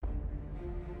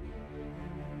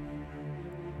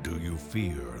Do you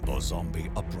fear the zombie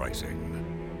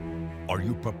uprising? Are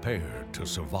you prepared to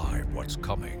survive what's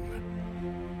coming?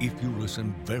 If you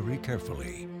listen very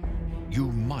carefully,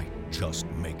 you might just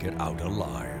make it out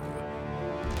alive.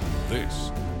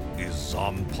 This is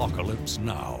Zompocalypse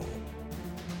Now.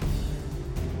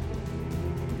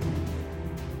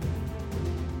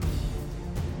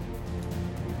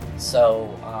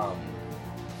 So,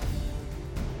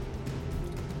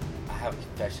 I have a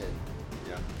confession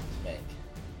Yeah. to make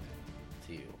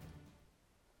to you.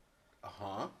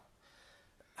 Uh-huh.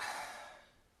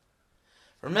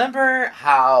 Remember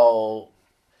how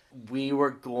we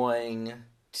were going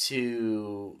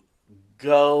to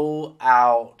go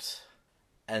out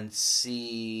and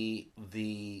see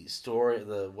the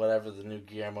new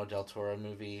Guillermo del Toro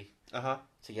movie Uh-huh.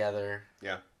 together?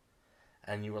 Yeah.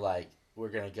 And you were like, we're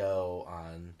going to go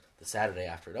on the Saturday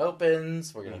after it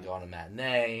opens. We're going to go on a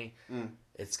matinee.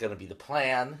 It's going to be the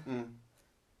plan.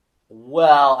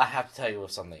 Well, I have to tell you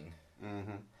something.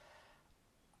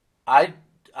 I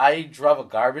drove a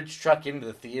garbage truck into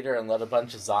the theater and let a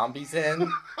bunch of zombies in.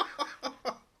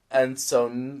 And so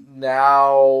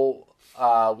now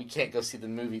we can't go see the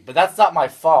movie. But that's not my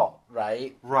fault,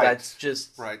 right? Right. That's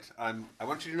just... Right. I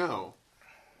want you to know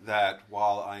that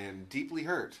while I am deeply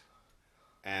hurt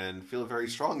and feel very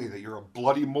strongly that you're a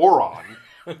bloody moron,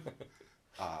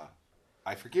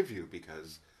 I forgive you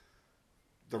because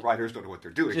the writers don't know what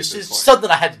they're doing It's at this just point. something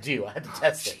I had to do. I had to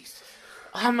test it.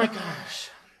 Oh my gosh.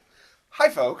 Hi,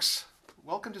 folks.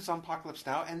 Welcome to Zompocalypse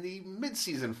Now and the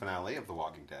mid-season finale of The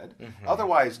Walking Dead,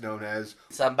 otherwise known as...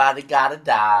 Somebody gotta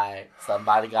die.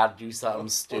 Somebody gotta do something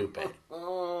stupid.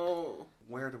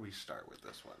 Where do we start with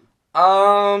this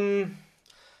one?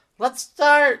 Let's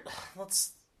start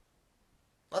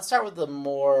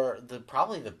with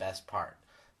probably the best part,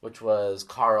 which was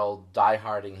Carl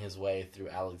dieharding his way through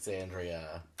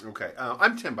Alexandria. Okay.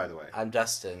 I'm Tim, by the way. I'm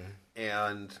Dustin.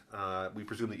 And we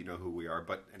presume that you know who we are,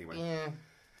 but anyway. Yeah.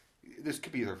 This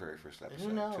could be their very first episode.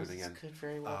 Who knows? Tuning in. This could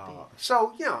very well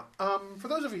So, yeah, for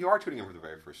those of you who are tuning in for the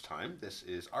very first time, this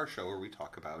is our show where we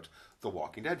talk about The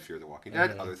Walking Dead, Fear the Walking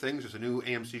Dead, other things. There's a new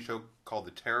AMC show called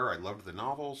The Terror. I loved the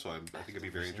novel, so I think it'd be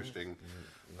very interesting.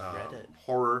 Read it.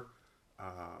 Horror,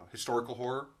 historical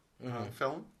horror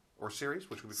film or series,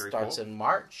 which would be very Starts cool. in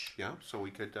March. Yeah, so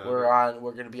we could... We're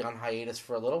going to be on hiatus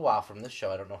for a little while from this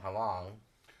show. I don't know how long.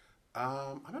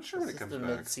 I'm not sure when it comes This is back.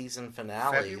 the mid-season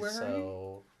finale, February?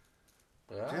 so...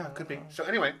 Yeah, it could be. So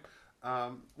anyway,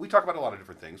 we talk about a lot of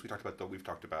different things. We've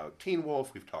talked about Teen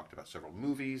Wolf. We've talked about several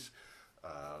movies.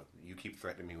 You keep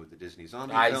threatening me with the Disney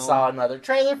zombie film. I saw another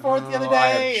trailer for it the other day. I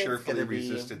have It's cheerfully gonna be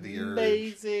resisted the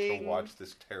amazing. urge to watch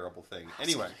this terrible thing. It's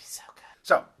Anyway, gonna be so good.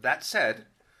 so that said,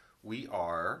 we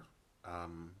are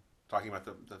talking about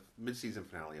the mid-season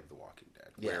finale of The Walking Dead,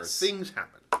 where Yes. things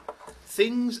happen,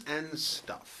 things and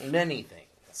stuff, Many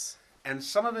things. and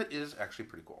some of it is actually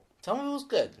pretty cool. Some of it was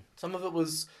good. Some of it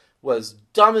was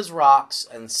dumb as rocks,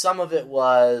 and some of it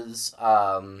was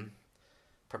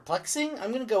perplexing.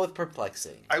 I'm going to go with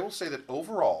perplexing. I will say that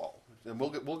overall, and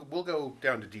we'll go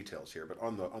down to details here, but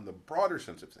on the broader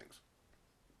sense of things,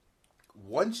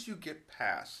 once you get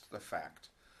past the fact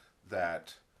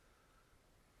that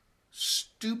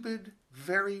stupid,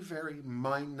 very, very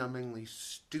mind-numbingly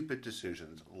stupid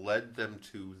decisions led them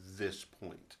to this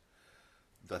point.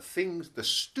 The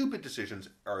stupid decisions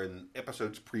are in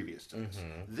episodes previous to this.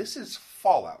 This is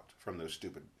fallout from those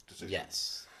stupid decisions.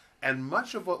 Yes. And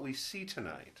much of what we see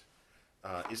tonight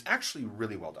is actually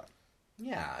really well done.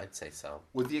 Yeah, I'd say so.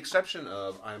 With the exception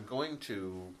of, I'm going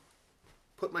to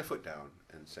put my foot down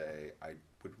and say I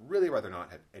would really rather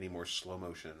not have any more slow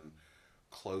motion,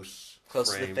 close to the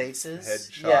frame, faces?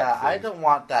 headshot Yeah, I things. don't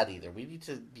want that either. We need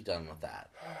to be done with that.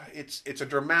 It's a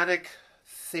dramatic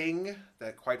thing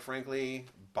that, quite frankly,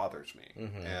 bothers me,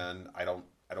 and I don't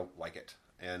like it.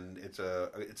 And it's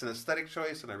an aesthetic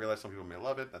choice, and I realize some people may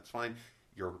love it. That's fine.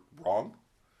 You're wrong,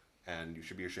 and you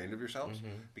should be ashamed of yourselves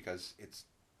because it's.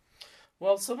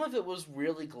 Well, some of it was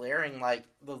really glaring. Like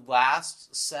the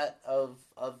last set of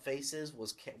faces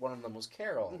was one of them was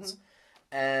Carol's,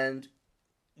 and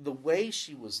the way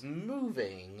she was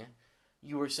moving,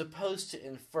 you were supposed to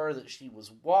infer that she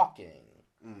was walking.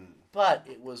 But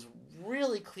it was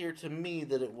really clear to me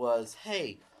that it was,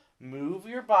 hey, move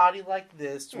your body like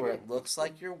this to where it looks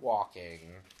like you're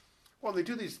walking. Well, they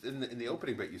do these in the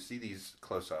opening bit. You see these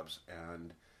close-ups,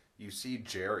 and you see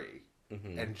Jerry,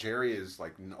 and Jerry is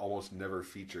like almost never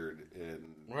featured in.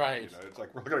 Right. You know, it's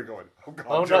like we're gonna go in. Oh God,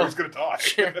 Oh, Jerry's no. gonna die.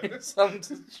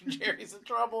 Jerry's in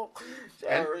trouble.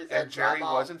 And Jerry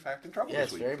was in fact in trouble Yes,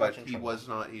 this week, very but much in he trouble. was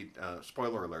not.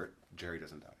 Spoiler alert: Jerry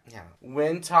doesn't die. Yeah.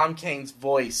 When Tom Kane's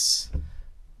voice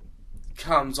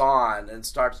comes on and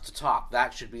starts to talk,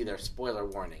 that should be their spoiler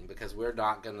warning, because we're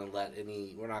not going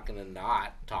to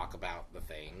not talk about the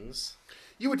things.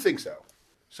 You would think so.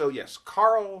 So yes,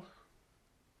 Carl,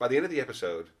 by the end of the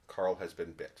episode, Carl has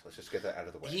been bit. Let's just get that out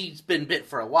of the way. He's been bit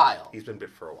for a while. He's been bit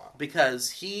for a while. Because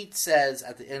he says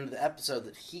at the end of the episode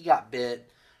that he got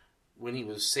bit when he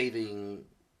was saving,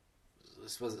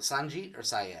 was it Sanjeet or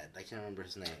Syed? I can't remember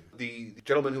his name. The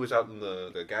gentleman who was out in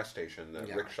the gas station that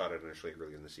Yeah. Rick shot at initially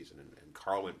early in the season, and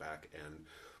Carl went back and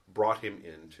brought him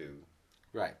into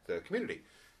Right. the community.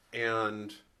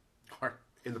 And Or,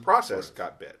 in the process,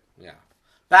 got bit. yeah.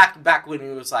 Back when he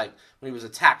was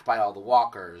attacked by all the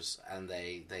walkers, and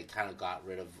they kind of got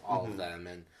rid of all of them,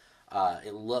 and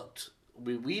it looked,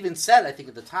 we even said, I think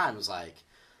at the time, was like,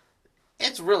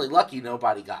 it's really lucky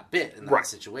nobody got bit in that Right.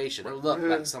 situation. It looked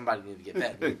like somebody needed to get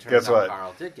bit, and it turns Guess out what?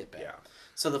 Carl did get bit. Yeah.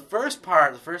 So the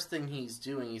first thing he's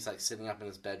doing, he's like sitting up in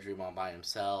his bedroom all by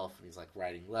himself, and he's like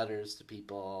writing letters to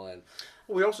people, and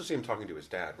Well, we also see him talking to his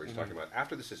dad, where he's talking about,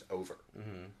 after this is over,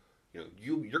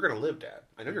 you're going to live, Dad.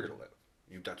 I know you're going to live.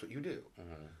 That's what you do.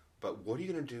 But what are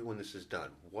you going to do when this is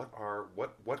done?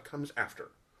 What comes after?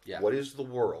 Yeah. What is the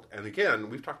world? And again,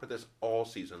 we've talked about this all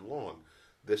season long.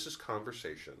 This is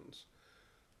conversations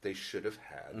they should have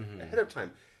had ahead of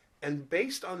time. And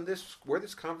based on this, where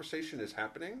this conversation is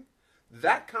happening,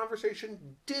 that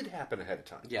conversation did happen ahead of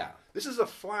time. Yeah. This is a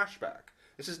flashback.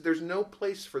 There's no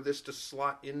place for this to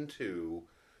slot into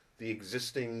the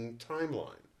existing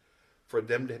timeline for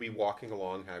them to be walking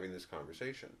along having this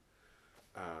conversation.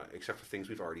 Except for things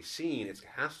we've already seen, it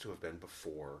has to have been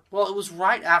before. well, it was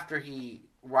right after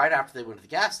they went to the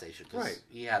gas station, because Right.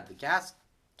 he had the gas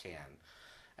can.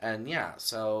 And yeah,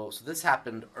 so this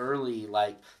happened early,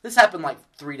 this happened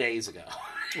 3 days ago.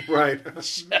 Right.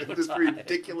 This Showtime.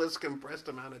 ridiculous compressed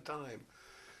amount of time.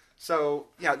 So,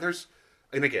 yeah,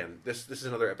 and again, this is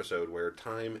another episode where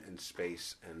time and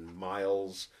space and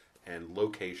miles and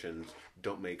locations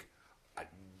don't make a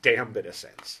damn bit of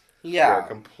sense. Yeah.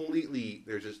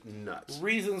 They're just nuts.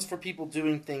 Reasons for people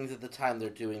doing things at the time they're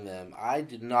doing them. I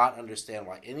did not understand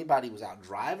why anybody was out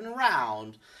driving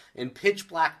around in pitch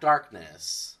black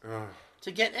darkness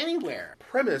to get anywhere.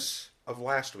 Premise of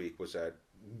last week was that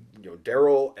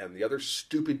Daryl and the other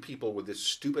stupid people with this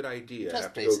stupid idea Just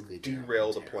have to go basically Daryl derail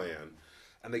and the Terry. plan,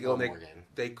 and they go and Morgan.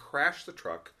 they crash the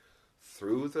truck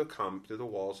through the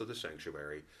walls of the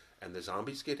sanctuary, and the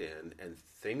zombies get in, and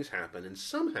things happen, and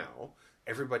somehow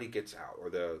everybody gets out,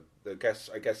 or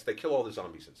I guess they kill all the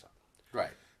zombies inside. Right.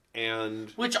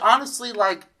 And Which honestly,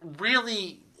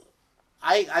 really,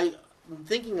 I'm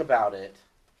thinking about it.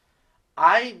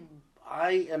 I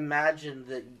imagine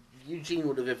that Eugene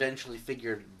would have eventually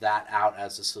figured that out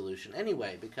as a solution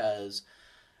anyway, because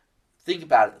think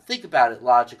about it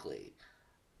logically.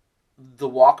 The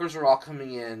walkers are all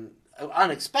coming in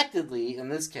unexpectedly, in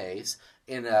this case,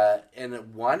 in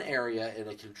one area, in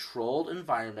a controlled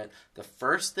environment. The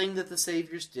first thing that the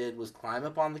Saviors did was climb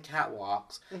up on the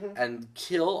catwalks and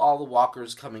kill all the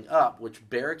walkers coming up, which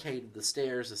barricaded the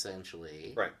stairs,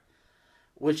 essentially. right.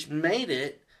 Which made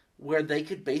it where they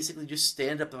could basically just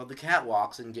stand up on the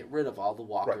catwalks and get rid of all the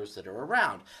walkers that are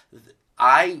around.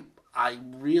 I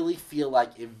really feel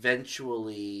like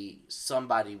eventually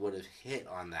somebody would have hit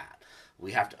on that.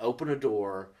 We have to open a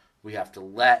door. We have to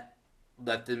let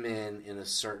them in a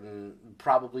certain,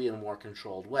 probably in a more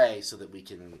controlled way, so that we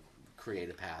can create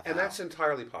a path And out. that's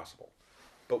entirely possible.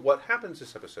 But what happens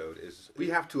this episode is we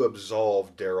have to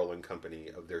absolve Daryl and company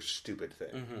of their stupid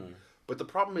thing. But the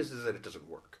problem is that it doesn't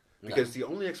work. Because the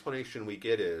only explanation we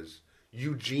get is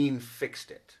Eugene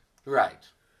fixed it. Right.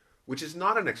 Which is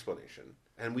not an explanation.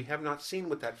 And we have not seen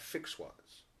what that fix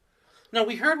was. No,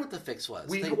 we heard what the fix was.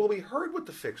 We heard what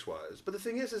the fix was. But the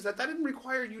thing is that didn't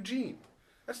require Eugene.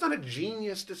 That's not a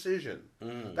genius decision.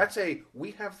 That's a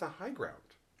we have the high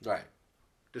ground Right.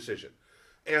 decision.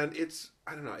 And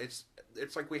I don't know,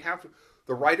 it's like we have,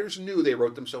 the writers knew they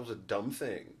wrote themselves a dumb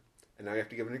thing, and now you have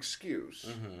to give an excuse,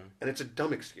 and it's a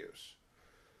dumb excuse.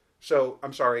 So,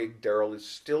 I'm sorry, Daryl is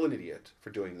still an idiot for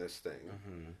doing this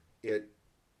thing.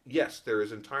 Yes, there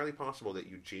is entirely possible that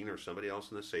Eugene or somebody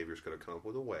else in the Saviors could have come up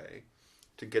with a way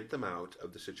to get them out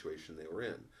of the situation they were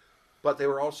in. But they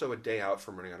were also a day out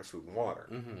from running out of food and water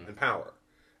and power.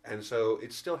 And so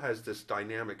it still has this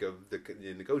dynamic of the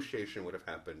negotiation would have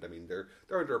happened. I mean, they're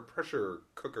under a pressure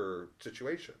cooker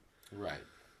situation. Right.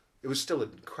 It was still an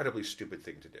incredibly stupid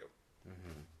thing to do.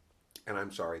 And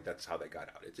I'm sorry, that's how they got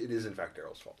out. It is, in fact,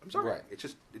 Daryl's fault. I'm sorry. Right. It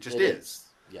just is.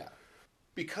 Yeah.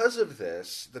 Because of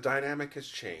this, the dynamic has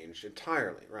changed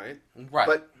entirely, right? Right.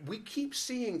 But we keep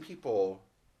seeing people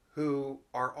who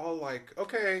are all like,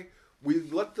 okay, We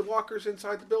let the walkers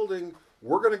inside the building.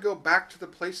 We're going to go back to the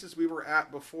places we were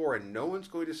at before, and no one's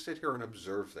going to sit here and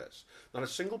observe this. Not a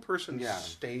single person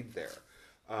stayed there.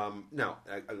 Now,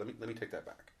 let me take that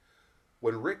back.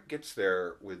 When Rick gets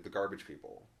there with the garbage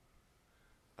people,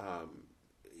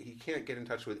 he can't get in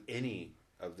touch with any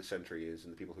of the sentries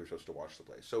and the people who are supposed to watch the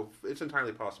place. So it's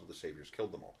entirely possible the Saviors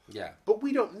killed them all. Yeah. But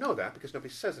we don't know that because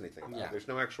nobody says anything about it. There's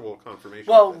no actual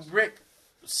confirmation Well, of this. Rick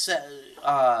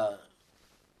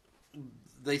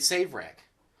they save Rick.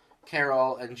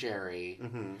 Carol and Jerry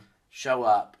show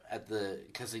up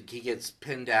because he gets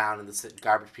pinned down and the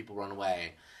garbage people run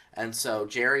away. And so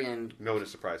Jerry and... No one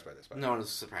is surprised by this. No one is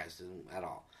surprised at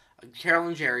all. Carol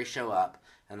and Jerry show up,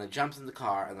 and they jump in the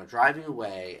car, and they're driving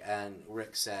away, and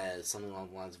Rick says something along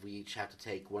the lines, we each have to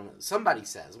take one... Somebody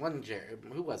says, Jerry...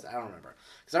 Who was it? I don't remember.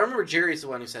 Because I remember Jerry's the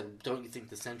one who said, don't you think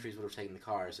the sentries would have taken the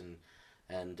cars?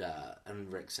 And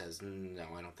Rick says, no,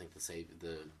 I don't think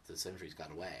the sentries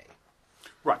got away.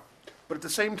 Right. But at the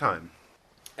same time,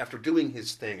 after doing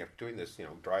his thing, after doing this,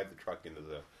 drive the truck into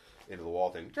the wall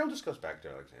thing, Gerald just goes back to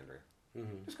Alexandria.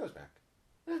 Mm-hmm. Just goes back.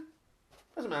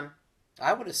 Doesn't matter.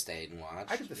 I would have stayed and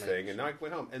watched. I did the thing, and now I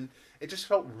went home. And it just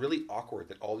felt really awkward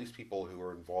that all these people who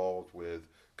were involved with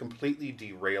completely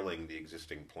derailing the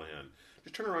existing plan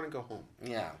just turn around and go home.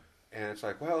 Yeah. And it's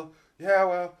like, well,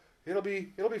 it'll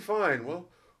be fine.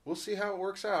 We'll see how it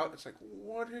works out. It's like,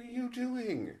 what are you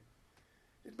doing? It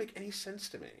didn't make any sense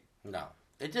to me. No,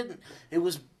 it didn't. It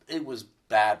was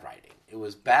bad writing. It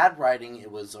was bad writing.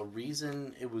 It was a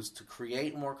reason. It was to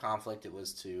create more conflict. It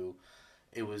was to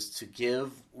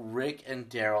give Rick and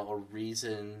Daryl a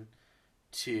reason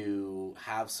to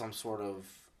have some sort of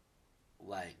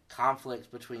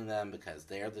conflict between them because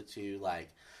they're the two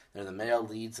they're the male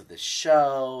leads of the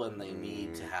show and they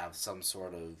need to have some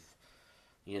sort of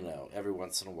every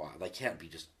once in a while they can't be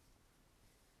just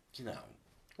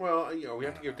Well, we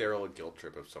have to give Daryl a guilt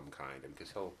trip of some kind,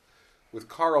 because with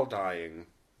Carl dying,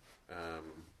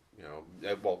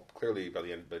 clearly by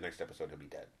the next episode he'll be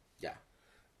dead. Yeah.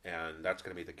 And that's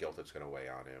going to be the guilt that's going to weigh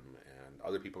on him, and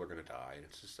other people are going to die, and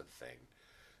it's just a thing.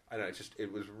 I don't know,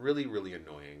 it was really, really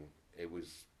annoying. It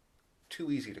was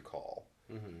too easy to call.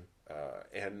 Mm-hmm.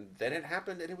 And then it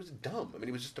happened, and it was dumb. I mean,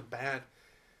 it was just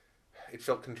it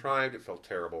felt contrived, it felt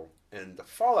terrible. And the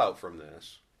fallout from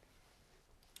this,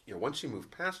 once you move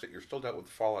past it, you're still dealt with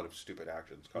the fallout of stupid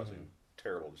actions causing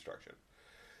terrible destruction.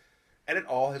 And it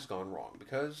all has gone wrong,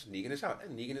 because Negan is out,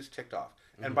 and Negan is ticked off.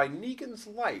 Mm-hmm. And by Negan's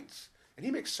lights... And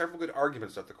he makes several good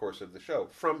arguments at the course of the show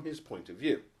from his point of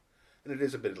view. And it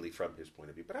is admittedly from his point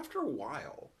of view. But after a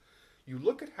while, you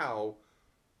look at how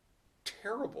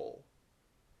terrible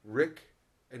Rick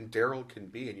and Daryl can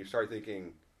be, and you start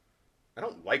thinking, I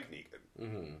don't like Negan.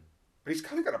 Mm-hmm. But he's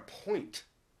kind of got a point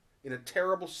in a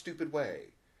terrible, stupid way.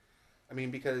 I mean,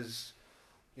 because,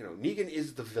 Negan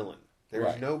is the villain.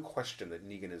 There's no question that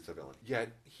Negan is the villain. Yet,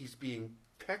 he's being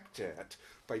pecked at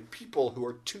by people who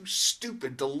are too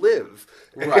stupid to live.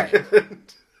 Right.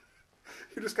 And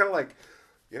you're just kind of like,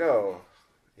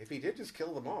 if he did just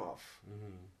kill them off,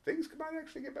 things might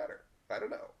actually get better. I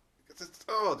don't know. Because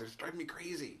they're just driving me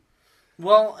crazy.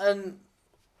 Well,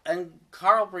 and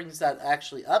Carl brings that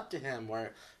actually up to him,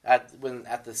 where at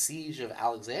the siege of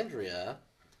Alexandria,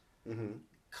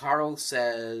 Carl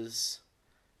says,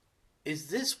 is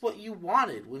this what you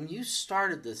wanted? When you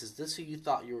started this, is this who you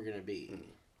thought you were going to be?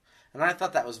 And I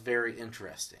thought that was very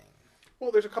interesting.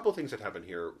 Well, there's a couple of things that happen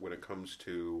here when it comes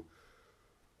to...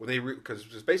 Because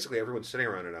basically everyone's sitting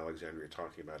around in Alexandria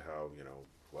talking about how,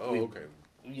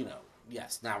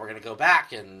 yes, now we're going to go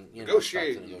back and,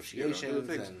 negotiate. Start the negotiations.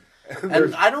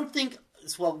 And I don't think...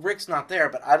 Well, Rick's not there,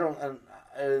 but I don't...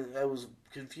 it was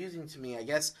confusing to me, I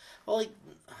guess. Well,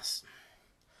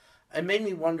 it made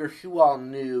me wonder who all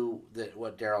knew that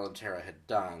what Daryl and Tara had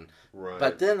done. Right.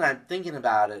 But then I'm thinking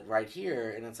about it right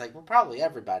here, and it's like, well, probably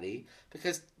everybody,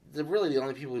 because the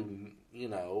only people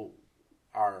who,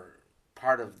 are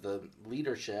part of the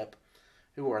leadership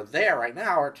who are there right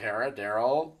now are Tara,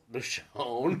 Daryl,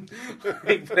 Michonne.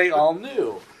 They all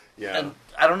knew. Yeah. And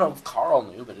I don't know if Carl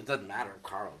knew, but it doesn't matter if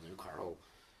Carl knew. Carl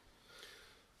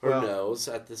knows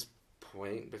at this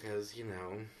point, because,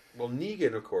 Well,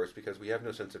 Negan, of course, because we have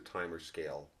no sense of time or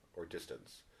scale or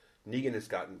distance. Negan has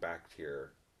gotten back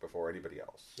here before anybody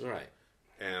else. Right.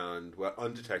 And,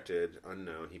 undetected,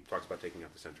 unknown. He talks about taking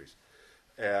out the sentries.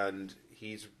 And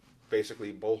he's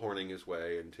basically bullhorning his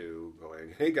way into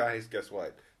going, hey guys, guess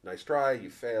what? Nice try, you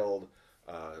failed.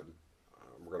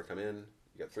 We're going to come in.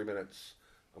 You got 3 minutes.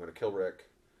 I'm going to kill Rick.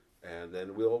 And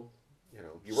then we'll,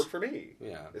 you work for me.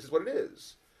 Yeah. This is what it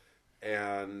is.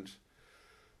 And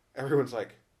everyone's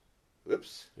like,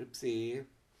 oops. Oopsie.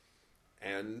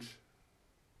 And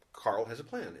Carl has a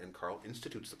plan, and Carl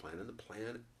institutes the plan, and the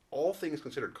plan, all things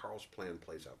considered, Carl's plan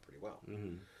plays out pretty well.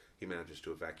 Mm-hmm. He manages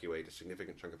to evacuate a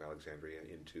significant chunk of Alexandria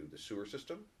into the sewer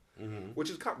system, which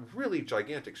has got really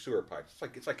gigantic sewer pipes.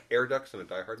 It's like air ducts in a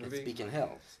Die Hard movie. It's Beacon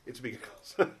Hills. It's Beacon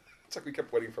Hills. It's like we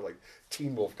kept waiting for like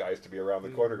Teen Wolf guys to be around the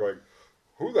corner going,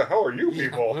 "Who the hell are you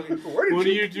people? What are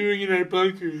you doing in our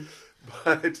bunker?"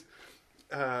 But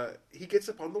he gets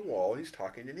up on the wall and he's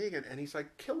talking to Negan, and he's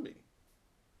like, "Kill me.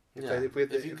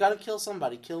 If you've got to kill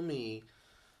somebody, kill me.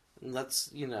 Let's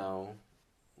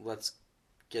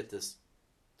get this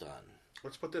done.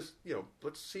 Let's put this,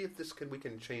 let's see if we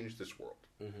can change this world."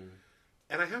 Mm-hmm.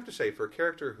 And I have to say, for a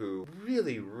character who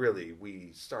really, really,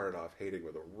 we started off hating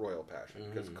with a royal passion,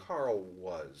 because Carl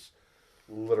was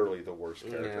literally the worst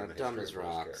character in the history of those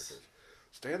characters.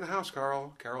 Stay in the house,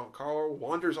 Carl. Carl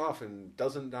wanders off and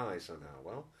doesn't die somehow.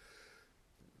 Well,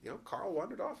 Carl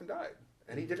wandered off and died.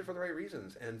 And he did it for the right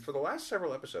reasons. And for the last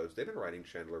several episodes, they've been writing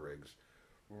Chandler Riggs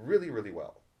really, really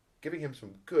well, giving him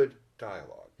some good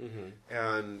dialogue. Mm-hmm.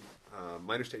 And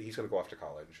my understanding, he's going to go off to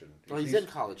college. He's in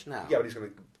college now. Yeah, but he's going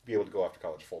to be able to go off to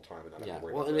college full time and not have to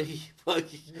worry about that.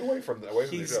 Away from the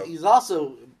show. He's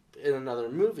also in another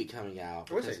movie coming out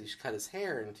because he's cut his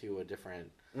hair into a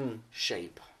different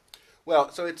shape.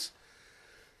 Well, so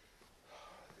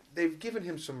they've given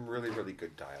him some really, really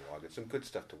good dialogue and some good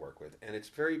stuff to work with. And it's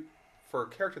for a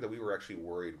character that we were actually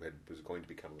worried was going to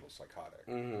become a little psychotic.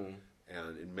 Mm-hmm.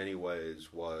 And in many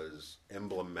ways was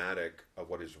emblematic of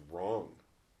what is wrong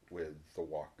with the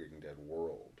Walking Dead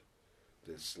world.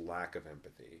 This lack of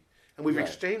empathy. And we've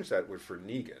exchanged that for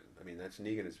Negan. I mean,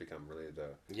 Negan has become really and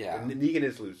Negan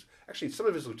is actually some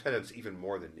of his lieutenants, even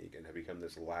more than Negan, have become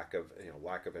this lack of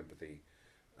empathy.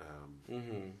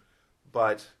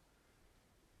 But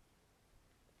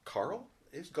Carl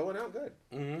is going out good.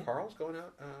 Mm-hmm. Carl's going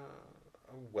out a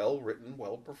well-written,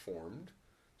 well-performed,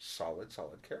 solid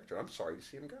character. I'm sorry to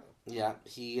see him go. Yeah,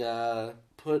 he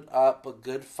put up a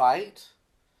good fight.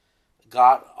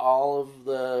 Got all of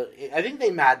I think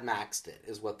they Mad Maxed it,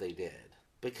 is what they did.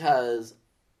 Because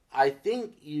I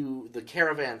think the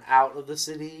caravan out of the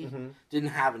city didn't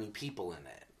have any people in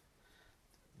it.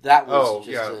 That was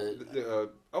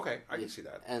okay, I can see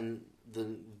that. And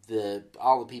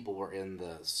all the people were in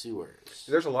the sewers.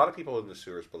 There's a lot of people in the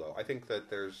sewers below. I think that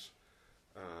there's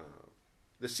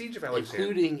the Siege of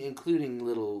Alexandria, including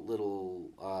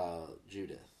little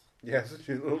Judith. Yes,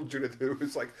 little Judith, who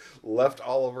was left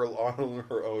all on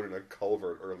her own in a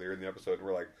culvert earlier in the episode, and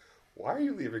we're like, why are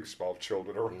you leaving small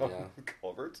children around the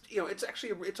culverts? It's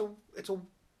actually it's a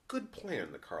good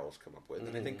plan that Carl's come up with,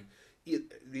 and I think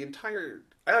the entire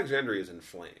Alexandria is in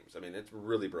flames. I mean, it's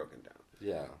really broken down.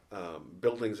 Yeah,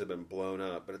 buildings have been blown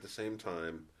up, but at the same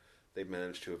time, they've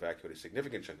managed to evacuate a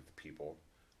significant chunk of the people.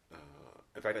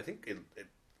 In fact, I think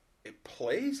it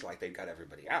plays like they got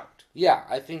everybody out. Yeah,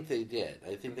 I think they did.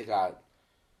 I think they got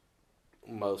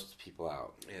most people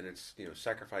out. And it's,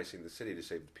 sacrificing the city to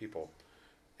save the people.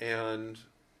 And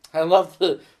I love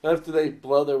after they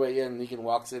blow their way in, Negan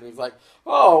walks in and he's like,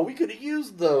 "Oh, we could have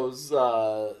used those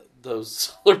solar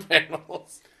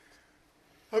panels."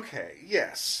 Okay,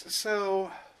 yes.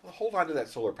 So, hold on to that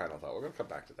solar panel thought. We're going to come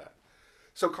back to that.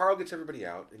 So Carl gets everybody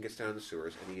out and gets down the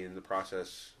sewers, and in the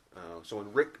process... so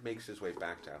when Rick makes his way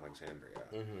back to Alexandria,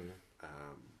 and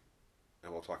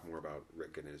we'll talk more about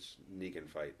Rick and his Negan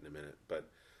fight in a minute, but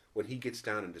when he gets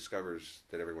down and discovers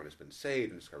that everyone has been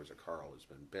saved and discovers that Carl has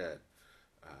been dead,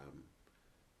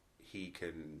 you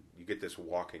get this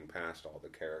walking past all the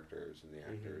characters and the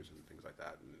actors and things like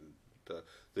that, and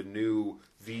the new,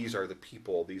 these are the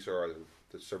people, these are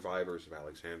the survivors of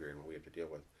Alexandria and what we have to deal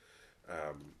with.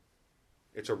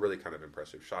 It's a really kind of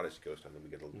impressive shot as he goes down.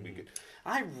 Then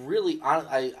I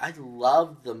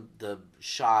love the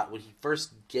shot when he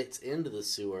first gets into the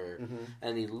sewer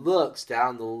and he looks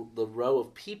down the row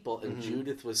of people and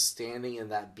Judith was standing in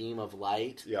that beam of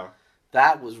light. Yeah,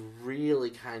 that was really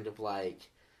kind of like,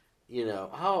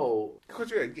 oh, of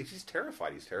course, he's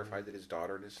terrified. He's terrified that his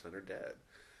daughter and his son are dead,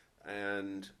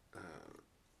 and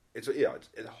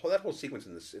that whole sequence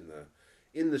in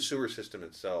the sewer system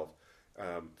itself.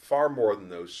 Far more than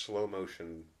those slow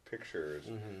motion pictures,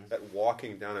 that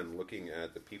walking down and looking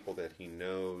at the people that he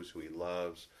knows, who he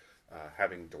loves,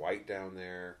 having Dwight down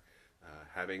there,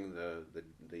 having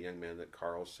the young man that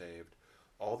Carl saved,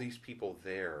 all these people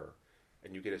there,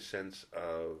 and you get a sense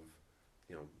of,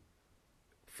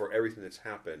 for everything that's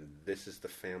happened, this is the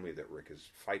family that Rick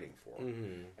is fighting for.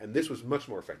 And this was much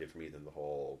more effective for me than the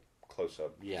whole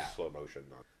close-up, slow motion.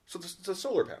 So the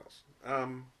solar panels.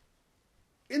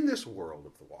 In this world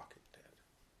of The Walking Dead,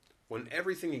 when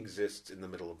everything exists in the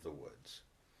middle of the woods,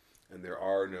 and there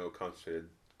are no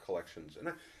collections,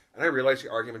 and I realize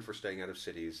the argument for staying out of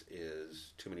cities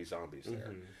is too many zombies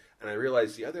there, and I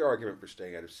realize the other argument for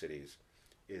staying out of cities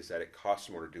is that it costs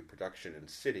more to do production in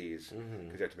cities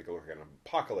because you have to make a look at an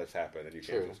apocalypse happen, and you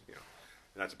can't just, and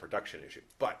that's a production issue.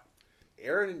 But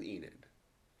Aaron and Enid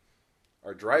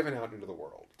are driving out into the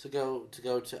world to go to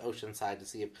Oceanside to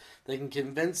see if they can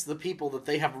convince the people that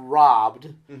they have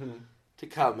robbed to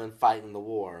come and fight in the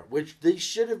war. Which they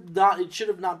should have not. It should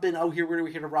have not been. Oh, we're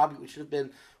here to rob you. It should have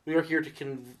been. We are here to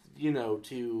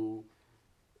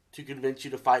to convince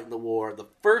you to fight in the war the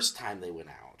first time they went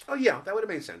out. Oh yeah, that would have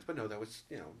made sense. But no, that was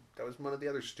one of the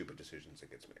other stupid decisions that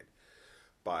gets made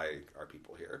by our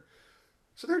people here.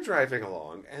 So they're driving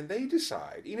along, and they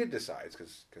decide. Enid decides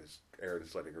because Aaron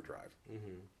is letting her drive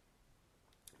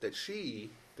that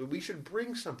we should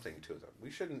bring something to them. We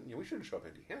shouldn't show up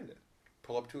empty-handed.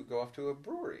 Go off to a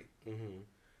brewery.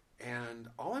 And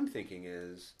all I'm thinking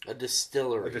is a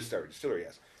distillery. Distillery,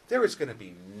 yes. There is going to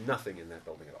be nothing in that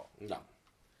building at all. No.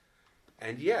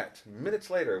 And yet, minutes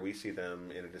later, we see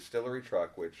them in a distillery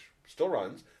truck, which still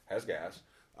runs, has gas,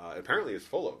 apparently is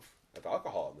full of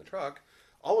alcohol in the truck.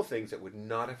 All the things that would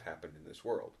not have happened in this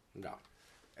world. No.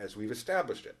 As we've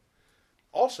established it.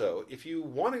 Also, if you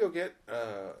want to go get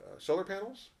solar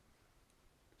panels,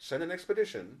 send an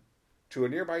expedition to a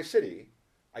nearby city.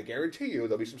 I guarantee you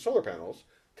there'll be some solar panels.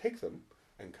 Take them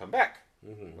and come back.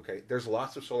 Okay? There's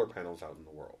lots of solar panels out in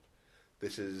the world.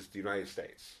 This is the United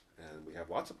States. And we have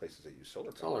lots of places that use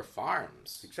solar panels. Solar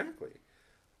farms. Exactly.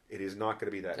 It is not going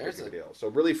to be that big of a deal. So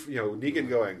really, Negan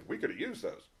going, we could have used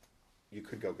those. You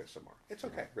could go get some more. It's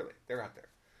okay, really. They're out there.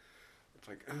 It's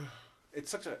like, it's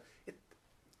such a...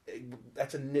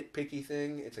 that's a nitpicky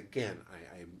thing. It's, again,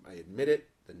 I admit it.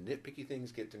 The nitpicky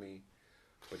things get to me.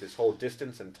 With this whole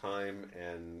distance and time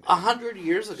and 100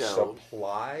 years ago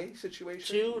supply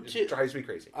situation, it drives me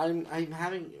crazy.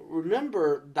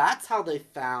 Remember, that's how they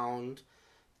found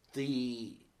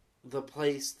the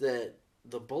place that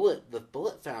the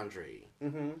bullet foundry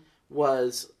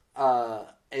was.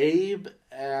 Abe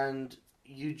and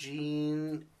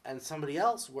Eugene and somebody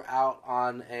else were out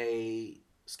on a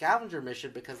scavenger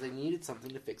mission because they needed something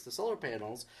to fix the solar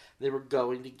panels. They were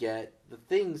going to get the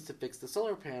things to fix the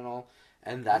solar panel,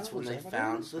 and that's when they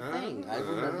found the thing. I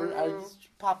remember. I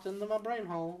just popped into my brain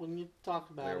hole when you talked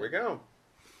about it. There we go.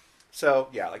 So,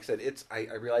 yeah, like I said,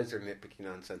 I realize they're nitpicky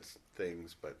nonsense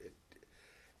things, but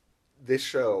this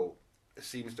show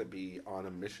seems to be on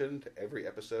a mission to every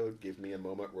episode give me a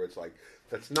moment where it's like,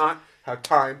 that's not how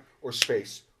time or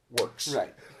space works.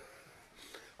 Right.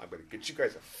 I'm going to get you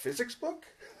guys a physics book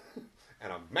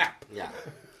and a map. Yeah.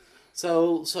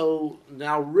 So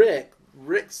now Rick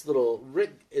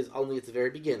is only at the very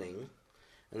beginning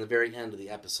and the very end of the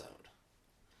episode.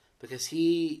 Because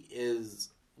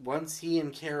once he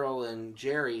and Carol and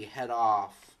Jerry head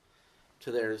off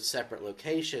to their separate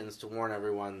locations to warn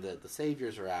everyone that the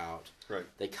Saviors are out, right,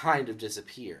 they kind of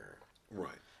disappear.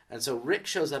 Right. And so Rick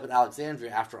shows up at Alexandria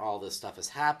after all this stuff has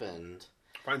happened.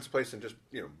 Finds a place and just,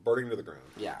 burning to the ground.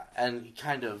 Yeah, and he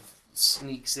kind of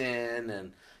sneaks in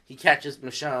and he catches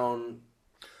Michonne.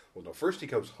 Well, no, first he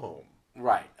goes home.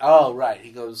 Right. Oh, right.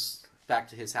 He goes back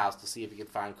to his house to see if he can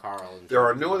find Carl. And there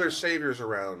are no other Saviors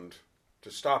around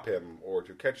to stop him or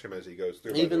to catch him as he goes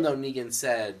through. Even though Negan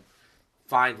said,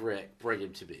 find Rick, bring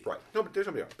him to me. Right. No, but there's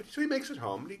nobody else. But so he makes it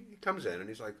home, and he comes in, and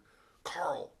he's like,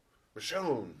 Carl,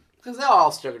 Michonne. Because they're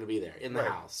all still going to be there in the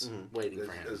house, waiting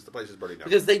for him. As the place is burning down.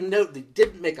 Because they know they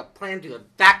didn't make a plan to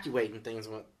evacuate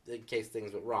in case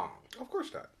things went wrong. Of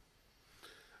course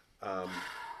not.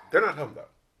 They're not home, though.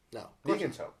 No.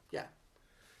 Negan's home. Yeah.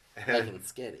 And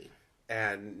Negan's skitty.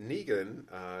 And Negan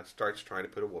starts trying to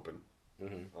put a whooping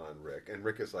on Rick. And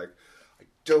Rick is like, I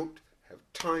don't have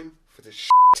time for this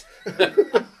shit.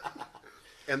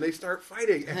 And they start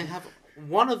fighting. And they have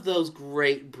one of those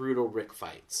great, brutal Rick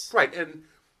fights. Right, and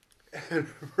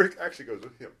Rick actually goes,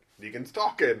 Negan's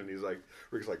talking, and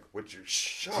Rick's like, would you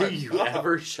shut up? Do you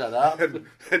ever shut up? And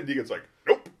Negan's like,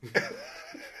 nope.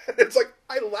 It's like,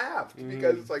 I laughed,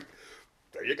 because it's like,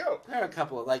 there you go. There are a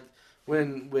couple of, like,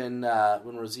 when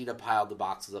Rosita piled the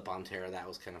boxes up on Tara, that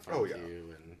was kind of fun,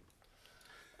 too. And,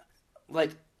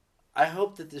 like, I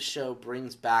hope that this show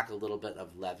brings back a little bit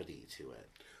of levity to it.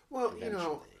 Well,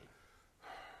 eventually.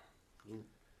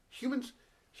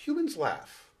 humans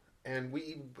laugh. And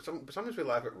sometimes we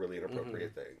laugh at really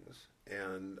inappropriate things,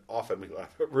 and often we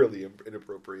laugh at really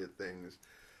inappropriate things.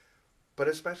 But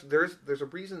especially, there's a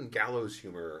reason gallows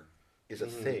humor is a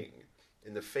thing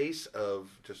in the face of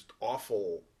just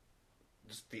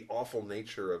the awful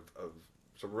nature of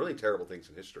some really terrible things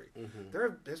in history.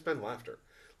 There has been laughter.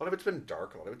 A lot of it's been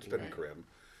dark. A lot of it's been grim.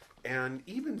 And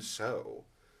even so,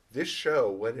 this show,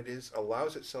 when it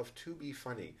allows itself to be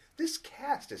funny, this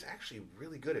cast is actually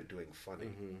really good at doing funny.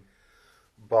 Mm-hmm.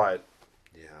 But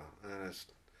yeah,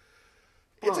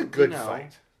 it's a good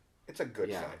fight. It's a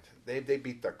good fight. They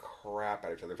beat the crap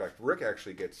out of each other. In fact, Rick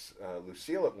actually gets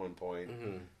Lucille at one point,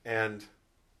 and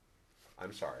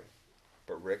I'm sorry,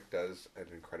 but Rick does an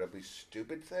incredibly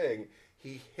stupid thing.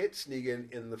 He hits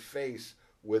Negan in the face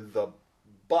with the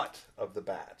butt of the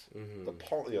bat,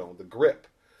 the grip,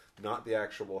 not the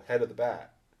actual head of the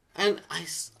bat. And I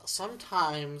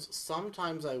sometimes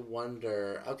I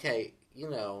wonder. Okay,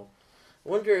 I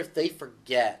wonder if they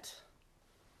forget.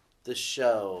 The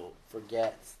show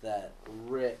forgets that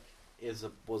Rick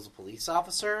was a police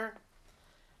officer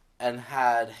and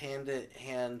had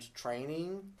hand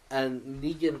training, and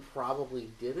Negan probably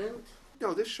didn't.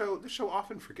 No, this show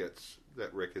often forgets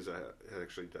that Rick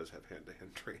actually does have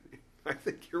hand-to-hand training. I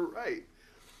think you're right,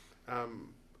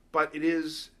 but it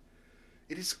is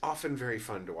often very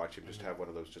fun to watch him just have one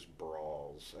of those just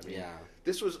brawls. I mean,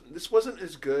 this wasn't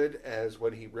as good as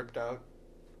when he ripped out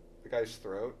the guy's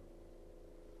throat.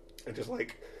 And just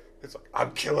it's like,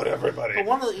 I'm killing everybody.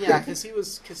 But because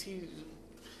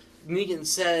Negan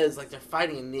says, they're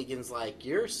fighting, and Negan's like,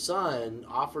 your son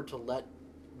offered to let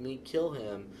me kill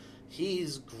him.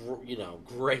 He's,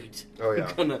 great. Oh,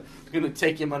 yeah. I'm gonna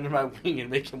take him under my wing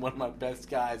and make him one of my best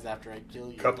guys after I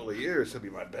kill you. Couple of years, he'll be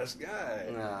my best guy.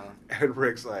 Yeah. And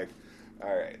Rick's like,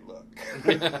 all right, look.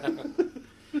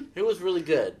 It was really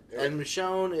good. And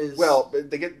Michonne is... Well,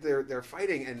 they're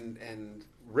fighting, and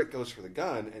Rick goes for the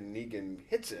gun, and Negan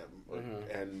hits him,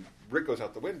 and Rick goes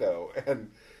out the window,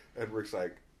 and Rick's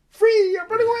like, free, I'm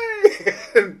running away!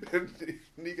 and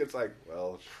Negan's like,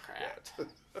 well, shit.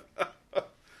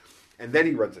 And then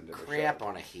he runs into Crap Michonne.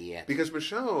 On a head. Because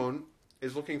Michonne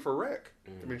is looking for Rick.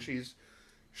 I mean, she's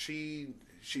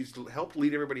helped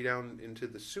lead everybody down into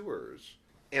the sewers,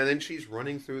 and then she's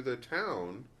running through the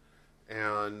town,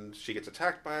 and she gets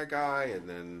attacked by a guy, and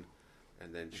then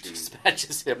she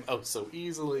dispatches him so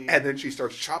easily. And then she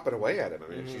starts chopping away at him. I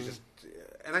mean, she's just...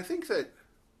 And I think that...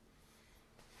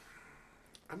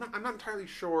 I'm not entirely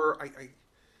sure.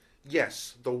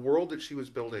 Yes, the world that she was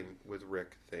building with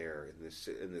Rick there in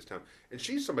this town. And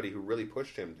she's somebody who really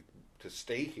pushed him to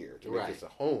stay here, to make this a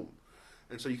home.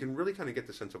 And so you can really kind of get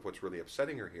the sense of what's really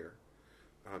upsetting her here.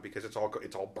 Because it's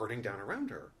all burning down around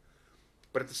her.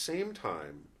 But at the same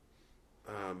time,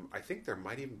 I think there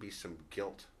might even be some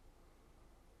guilt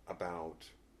about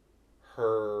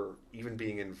her even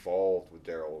being involved with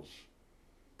Daryl's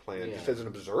plan, just as an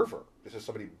observer. This is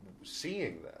somebody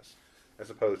seeing this, as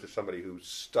opposed to somebody who's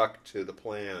stuck to the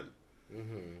plan.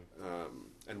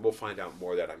 And we'll find out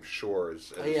more of that, I'm sure.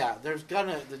 There's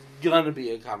gonna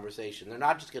be a conversation. They're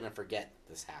not just gonna forget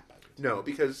this happened. No,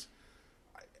 because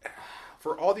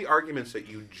for all the arguments that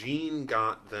Eugene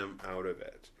got them out of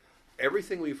it,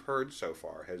 everything we've heard so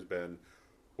far has been,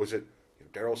 was it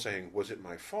Daryl saying, was it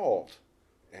my fault?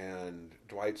 And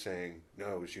Dwight saying,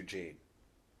 no, it was Eugene.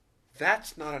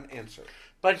 That's not an answer.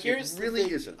 But here's it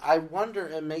really isn't.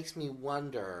 It makes me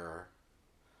wonder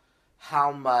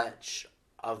how much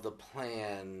of the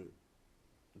plan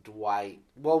Dwight...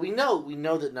 Well, we know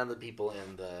that none of the people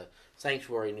in the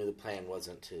sanctuary knew the plan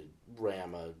wasn't to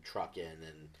ram a truck in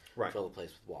and fill the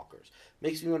place with walkers.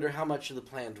 Makes me wonder how much of the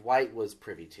plan Dwight was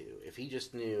privy to. If he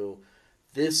just knew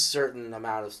this certain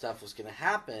amount of stuff was going to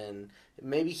happen,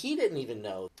 maybe he didn't even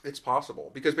know. It's possible.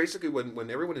 Because basically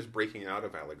when everyone is breaking out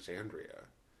of Alexandria,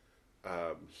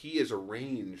 he has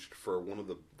arranged for one of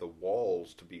the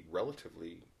walls to be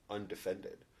relatively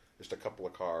undefended. Just a couple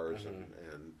of cars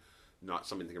and not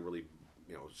something that can really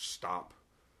stop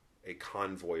a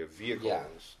convoy of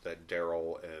vehicles that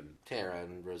Daryl and... Tara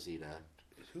and Rosita.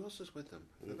 Who else is with them?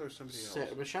 I thought there was somebody else.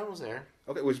 Michonne was there.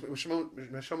 Okay,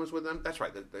 Michonne was with them? That's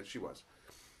right, that she was.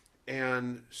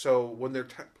 And so when they're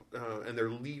they're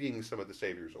leading some of the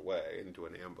saviors away into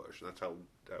an ambush, and that's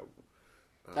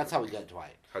how we got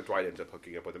Dwight. How Dwight ends up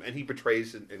hooking up with him, and he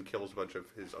betrays and kills a bunch of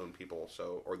his own people.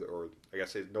 So, or I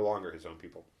guess it's no longer his own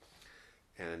people,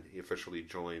 and he officially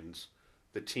joins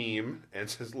the team and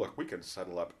says, "Look, we can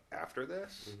settle up after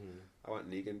this. I want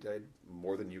Negan dead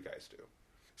more than you guys do."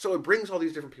 So it brings all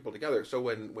these different people together. So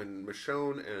when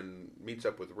Michonne meets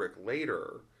up with Rick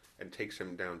later and takes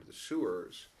him down to the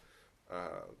sewers,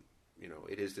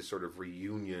 it is this sort of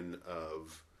reunion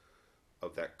of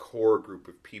that core group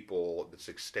of people, this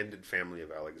extended family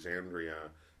of Alexandria,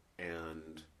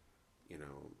 and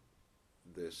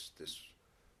this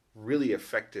really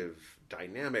effective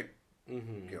dynamic,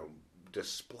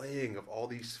 displaying of all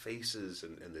these faces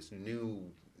and this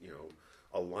new,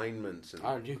 alignments and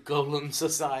our new Golem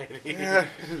society. Yeah,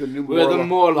 the new We're the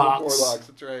Morlocks. Morlocks,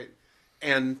 that's right.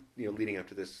 And leading up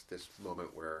to this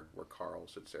moment where Carl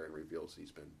sits there and reveals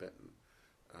he's been bitten.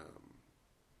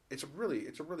 It's a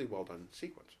really well done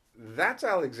sequence. That's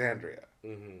Alexandria,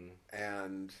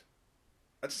 and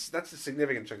that's a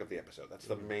significant chunk of the episode. That's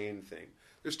the main thing.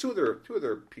 There's two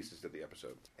other pieces to the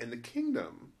episode, and the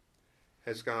kingdom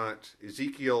has got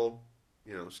Ezekiel,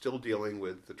 still dealing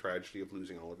with the tragedy of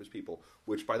losing all of his people,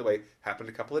 which, by the way, happened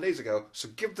a couple of days ago. So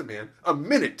give the man a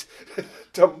minute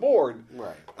to mourn.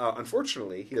 Right.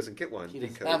 Unfortunately, he doesn't get one He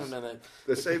doesn't because have a minute.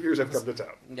 the saviors have come to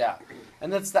town. Yeah.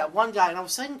 And that's that one guy, and I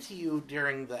was saying to you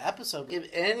during the episode, if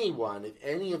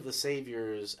any of the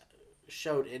saviors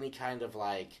showed any kind of,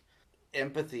 like,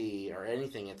 empathy or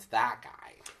anything, it's that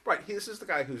guy. Right. This is the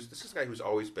guy who's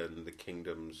always been the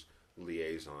kingdom's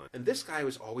liaison, and this guy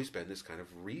has always been this kind of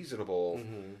reasonable.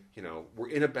 We're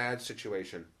in a bad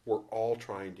situation. We're all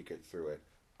trying to get through it.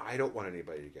 I don't want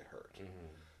anybody to get hurt.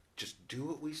 Just do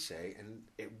what we say, and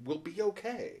it will be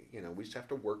okay. We just have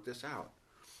to work this out.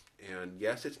 And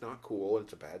yes, it's not cool, and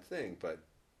it's a bad thing, but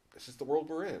this is the world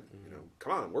we're in.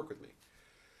 Come on, work with me.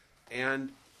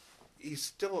 And he's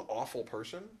still an awful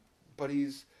person, but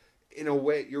he's, in a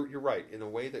way, you're right, in a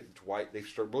way that Dwight, they've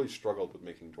really struggled with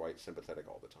making Dwight sympathetic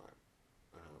all the time.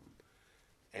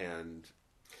 And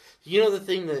the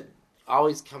thing that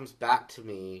always comes back to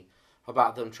me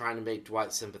about them trying to make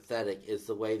Dwight sympathetic is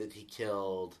the way that he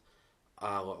killed,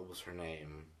 what was her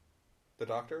name? The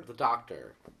doctor? The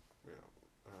doctor. Yeah.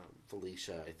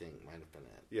 Felicia, I think, might have been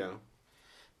it. Yeah.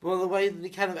 Well, the way that he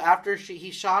kind of, after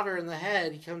he shot her in the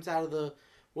head, he comes out of the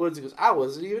woods and goes, I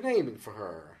wasn't even aiming for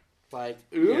her. Like,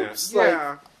 oops.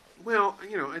 Yeah. Well,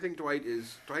 I think Dwight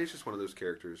is just one of those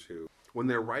characters who, when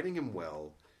they're writing him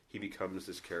well, he becomes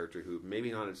this character who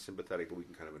maybe not as sympathetic, but we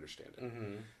can kind of understand it.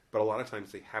 But a lot of times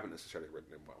they haven't necessarily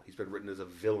written him well. He's been written as a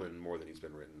villain more than he's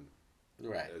been written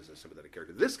as a sympathetic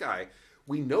character. This guy,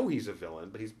 we know he's a villain,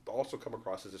 but he's also come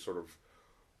across as a sort of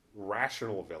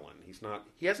rational villain. He's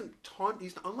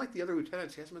unlike the other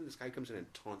lieutenants, he hasn't been this guy who comes in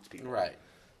and taunts people. Right.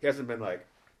 He hasn't been like,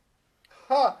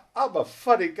 I'm a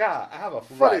funny guy. I have a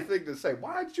funny thing to say.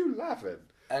 Why aren't you laughing?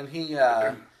 And he,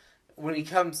 when he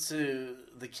comes to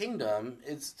the kingdom,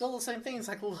 it's still the same thing. It's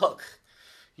like, look,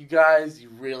 you guys, you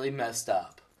really messed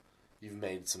up. You've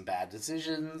made some bad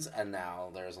decisions, and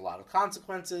now there's a lot of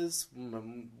consequences.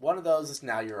 One of those is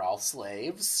now you're all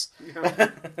slaves. Yeah.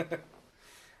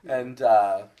 And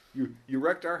you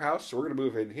wrecked our house, so we're going to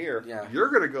move in here. Yeah. You're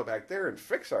going to go back there and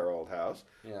fix our old house.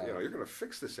 Yeah. You're going to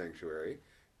fix the sanctuary,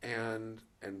 and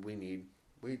we need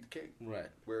the king. Right.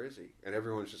 Where is he? And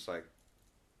everyone's just like,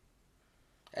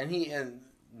 and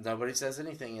nobody says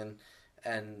anything,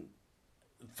 and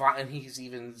he's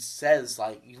even says,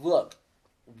 like, look,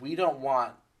 I don't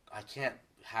want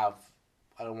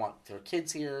their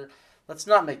kids here. Let's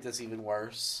not make this even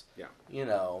worse. Yeah.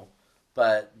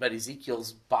 But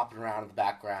Ezekiel's bopping around in the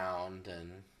background,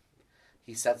 and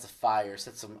he sets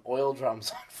some oil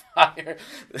drums on fire.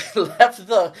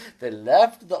 They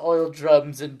left the oil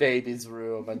drums in Baby's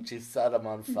room, and she set them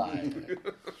on fire.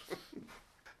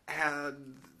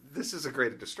 And this is a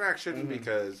great distraction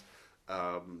because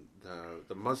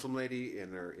the Muslim lady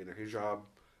in her hijab,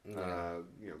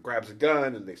 grabs a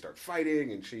gun and they start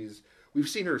fighting. And we've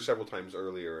seen her several times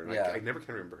earlier, and I never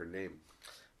can remember her name.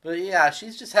 But yeah,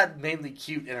 she's just had mainly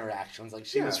cute interactions. Like,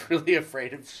 she was really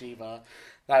afraid of Shiva.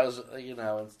 That was,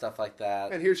 and stuff like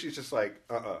that. And here she's just like,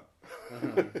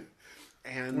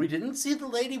 And we didn't see the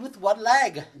lady with one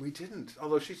leg. We didn't.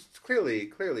 Although she's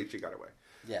clearly she got away.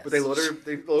 Yes. But they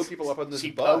load people up on this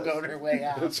she bus. She pogoed her way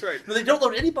out. That's right. No, they don't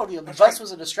load anybody up. The bus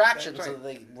was a distraction, so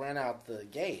they ran out the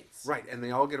gates. Right, and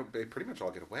they pretty much all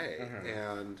get away.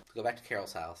 And go back to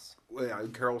Carol's house. Well,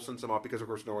 Carol sends them off because, of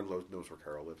course, no one knows where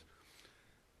Carol lives.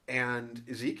 And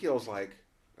Ezekiel's like,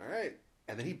 all right.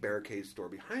 And then he barricades the door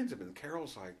behind him, and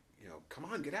Carol's like, come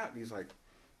on, get out. And he's like,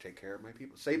 take care of my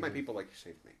people. Save my people like you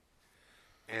saved me.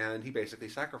 And he basically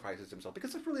sacrifices himself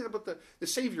because it's really about the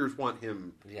saviors want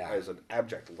him as an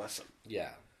abject lesson.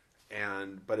 Yeah.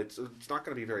 But it's not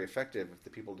going to be very effective if the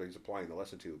people that he's applying the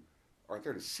lesson to aren't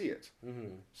there to see it.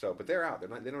 So, but they're out. They're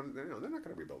not going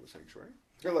to rebuild the sanctuary.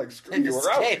 They're like, screw you,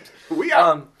 we're out. We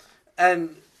out.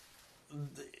 And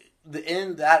the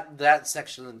end that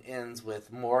section ends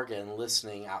with Morgan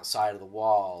listening outside of the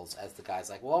walls as the guy's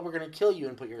like, well, we're going to kill you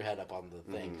and put your head up on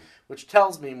the thing, which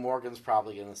tells me Morgan's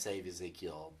probably going to save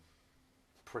Ezekiel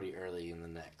pretty early in the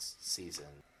next season.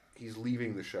 He's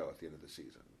leaving the show at the end of the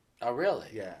season. Oh, really?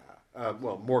 Yeah.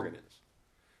 Well, Morgan is.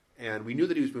 And we knew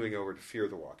that he was moving over to Fear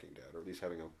the Walking Dead, or at least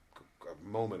having a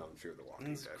moment on Fear the Walking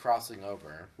Dead. He's crossing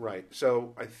over. Right.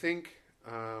 So I think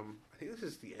think this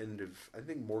is the end of. I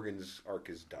think Morgan's arc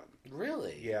is done.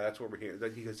 Really? Yeah, that's what we're hearing.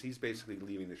 Because he's basically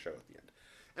leaving the show at the end,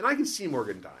 and I can see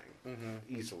Morgan dying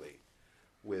easily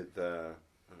with the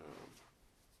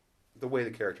way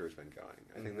the character has been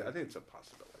going. I think it's a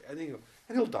possibility. I think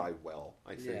he'll die well.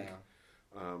 I think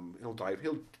he'll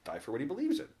die for what he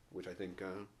believes in, which I think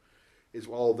is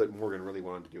all that Morgan really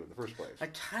wanted to do in the first place. I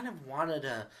kind of wanted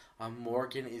a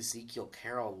Morgan Ezekiel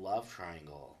Carol love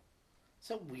triangle.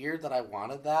 Is it weird that I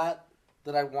wanted that?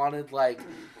 That I wanted, like,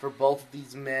 for both of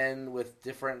these men with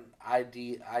different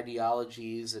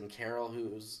ideologies, and Carol,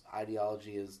 whose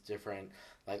ideology is different,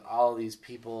 like, all of these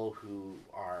people who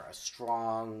are a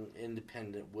strong,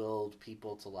 independent-willed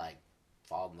people to, like,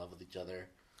 fall in love with each other.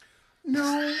 No,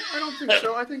 I don't think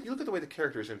so. I think you look at the way the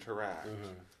characters interact,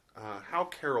 how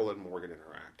Carol and Morgan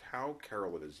interact, how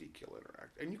Carol and Ezekiel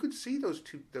interact, and you could see those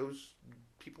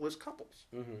people as couples.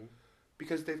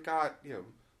 Because they've got,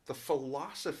 the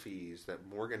philosophies that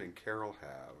Morgan and Carol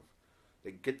have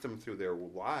that get them through their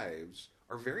lives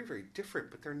are very, very different,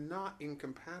 but they're not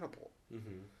incompatible.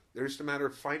 They're just a matter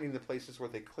of finding the places where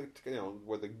they click,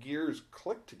 where the gears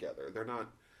click together. They're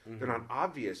not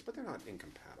obvious, but they're not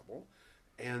incompatible.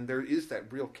 And there is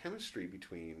that real chemistry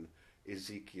between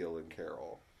Ezekiel and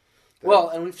Carol. Well,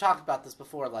 and we've talked about this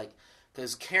before, like,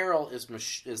 because Carol is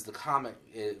the comic,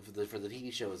 for the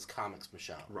TV show, is comics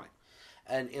Michonne. Right.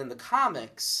 And in the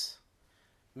comics,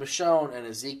 Michonne and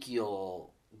Ezekiel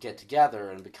get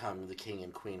together and become the king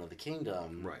and queen of the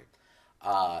kingdom. Right.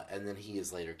 And then he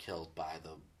is later killed by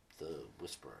the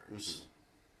Whisperers.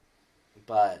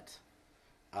 But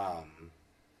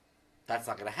that's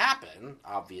not going to happen,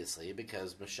 obviously,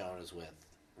 because Michonne is with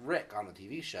Rick on the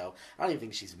TV show. I don't even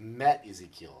think she's met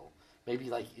Ezekiel.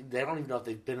 Maybe, like, they don't even know if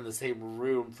they've been in the same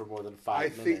room for more than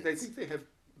 5 minutes. I think they have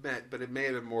met, but it may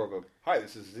have been more of a, hi,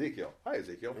 this is Ezekiel. Hi,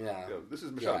 Ezekiel. Yeah. This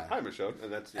is Michonne. Yeah. Hi, Michonne.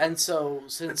 And that's... And so,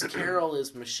 since Carol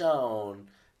is Michonne,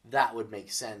 that would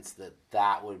make sense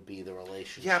that would be the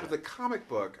relationship. Yeah, but the comic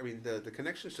book, I mean, the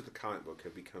connections to the comic book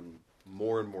have become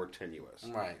more and more tenuous.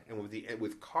 Right. And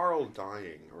with Carl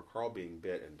dying, or Carl being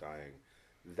bit and dying,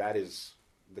 that is,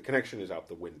 the connection is out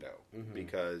the window.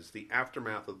 Because the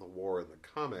aftermath of the war in the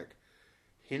comic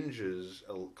hinges,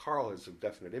 Carl has a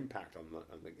definite impact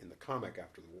in the comic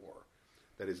after the war.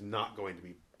 That is not going to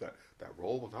be, that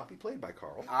role will not be played by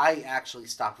Carl. I actually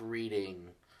stopped reading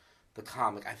the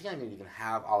comic. I think I didn't even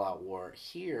have All Out War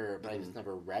here, but I just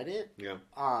never read it. Yeah.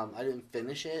 I didn't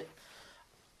finish it.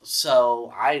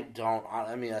 So I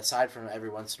mean, aside from every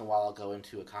once in a while I'll go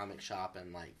into a comic shop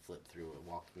and, like, flip through a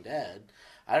Walking Dead,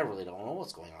 I really don't know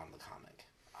what's going on in the comic.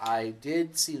 I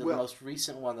did see the most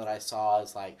recent one that I saw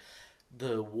is, like,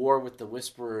 the war with the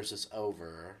Whisperers is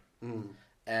over,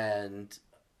 and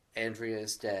Andrea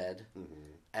is dead,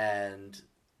 and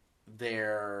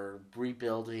they're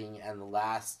rebuilding, and the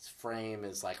last frame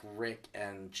is, like, Rick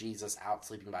and Jesus out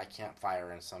sleeping by a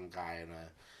campfire, and some guy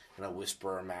in a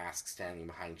Whisperer mask standing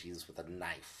behind Jesus with a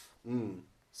knife.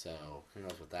 So, who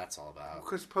knows what that's all about.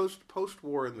 Because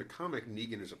post-war in the comic,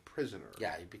 Negan is a prisoner.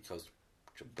 Yeah, he becomes...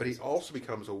 But he also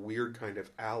becomes a weird kind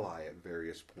of ally at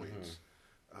various points.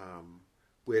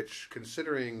 Which,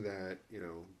 considering that,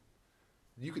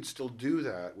 you could still do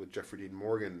that with Jeffrey Dean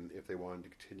Morgan if they wanted to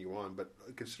continue on, but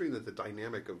considering that the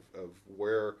dynamic of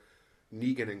where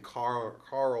Negan and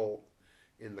Carl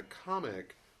in the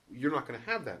comic, you're not going to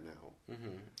have that now.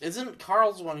 Isn't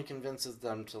Carl's the one who convinces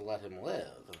them to let him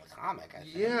live in the comic, I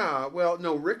think? Yeah, well,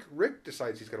 no, Rick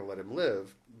decides he's going to let him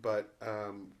live, but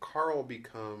Carl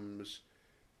becomes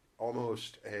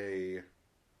almost a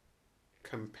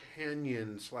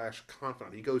companion /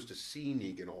 confidant. He goes to see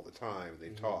Negan all the time, and they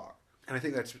talk. And I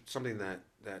think that's something that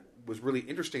was really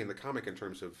interesting in the comic in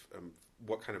terms of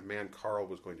what kind of man Carl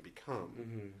was going to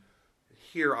become.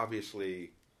 Here,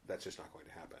 obviously, that's just not going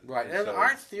to happen. Right, and so,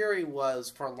 our theory was,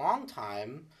 for a long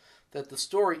time, that the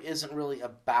story isn't really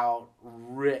about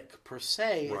Rick, per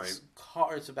se. Right.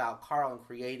 It's about Carl and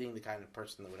creating the kind of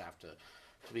person that would have to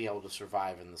be able to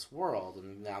survive in this world.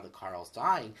 And now that Carl's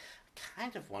dying,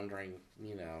 kind of wondering,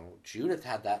 Judith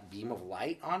had that beam of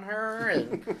light on her,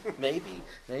 and maybe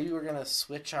we're gonna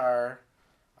switch our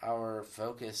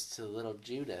focus to little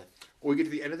Judith. When we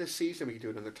get to the end of the season, we can do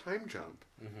another time jump,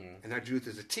 and now Judith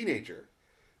is a teenager,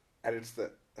 and it's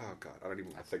oh god, I don't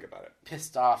even want to think about it.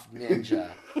 Pissed off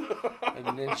ninja,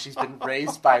 and then she's been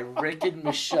raised by Rick and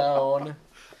Michonne.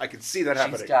 I can see that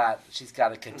happening. She's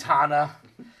got a katana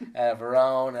of her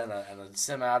own and a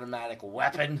semi-automatic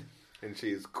weapon. And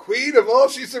she's queen of all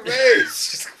she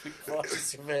surveys.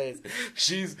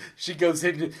 She goes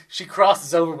into, she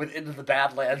crosses over into the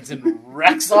Badlands and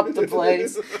wrecks up the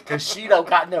place because she don't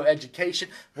got no education.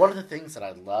 One of the things that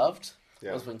I loved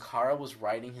was when Carl was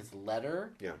writing his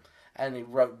letter. Yeah. And he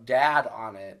wrote Dad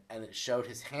on it, and it showed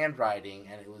his handwriting,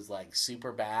 and it was like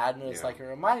super bad. And it's like, it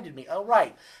reminded me, oh,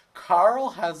 right,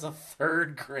 Carl has a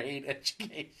 3rd grade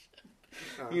education.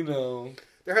 You know.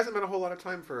 There hasn't been a whole lot of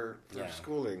time for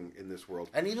schooling in this world.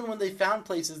 And even when they found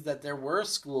places that there were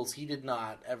schools, he did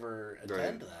not ever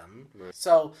attend them. Right.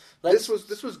 So this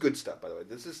was good stuff, by the way.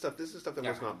 This is stuff that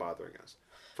was not bothering us.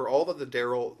 For all the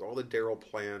Daryl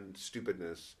planned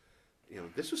stupidness,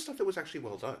 this was stuff that was actually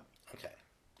well done. Okay.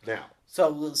 Now,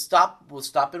 so we'll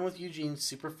stop in with Eugene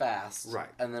super fast, right?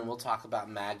 And then we'll talk about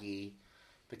Maggie,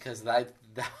 because that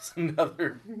was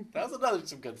another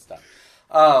some good stuff.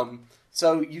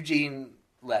 So Eugene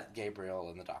let Gabriel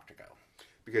and the doctor go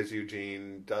because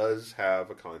Eugene does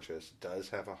have a conscience, does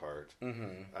have a heart.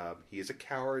 Mm-hmm. He is a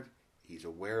coward. He's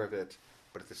aware of it,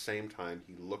 but at the same time,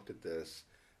 he looked at this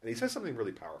and he says something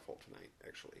really powerful tonight.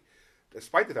 Actually,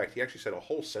 despite the fact he actually said a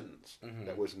whole sentence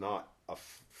that was not a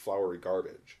flowery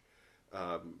garbage.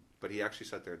 But he actually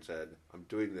sat there and said, I'm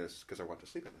doing this because I want to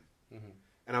sleep at night. Mm-hmm.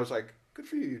 And I was like, good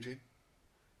for you, Eugene.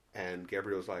 And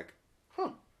Gabriel was like, huh.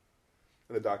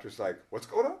 And the doctor's like, what's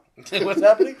going on? What's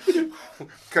happening?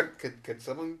 Can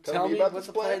someone tell me about what this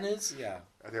the plan is? Yeah.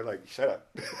 And they're like, shut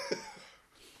up.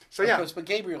 So, of course, but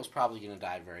Gabriel's probably going to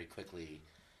die very quickly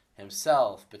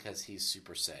himself because he's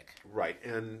super sick. Right.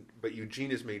 But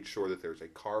Eugene has made sure that there's a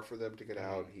car for them to get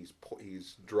out.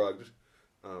 He's drugged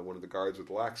one of the guards with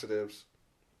laxatives.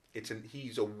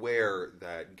 He's aware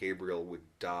that Gabriel would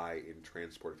die in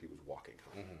transport if he was walking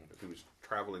home. Mm-hmm. If he was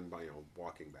traveling by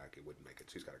walking back, he wouldn't make it.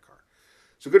 So he's got a car.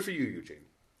 So good for you, Eugene.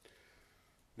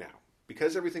 Now,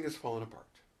 because everything has fallen apart,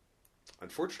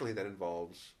 unfortunately, that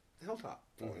involves the Hilltop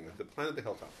falling, the planet the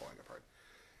Hilltop falling apart,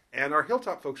 and our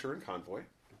Hilltop folks are in convoy,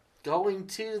 going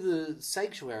to the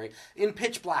sanctuary in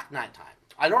pitch black nighttime.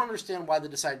 I don't understand why they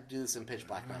decided to do this in pitch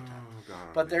black nighttime. Oh,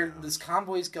 God, but this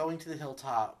convoy is going to the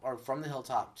Hilltop, or from the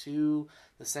Hilltop to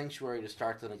the sanctuary to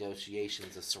start the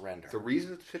negotiations of surrender. The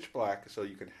reason it's pitch black is so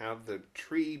you can have the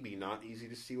tree be not easy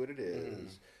to see what it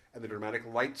is, and the dramatic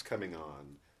lights coming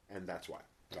on, and that's why.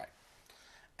 Right.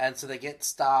 And so they get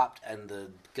stopped, and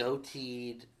the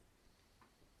goateed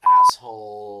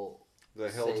asshole... The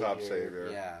Hilltop Savior.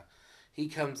 Yeah. He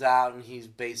comes out, and he's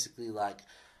basically like...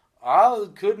 I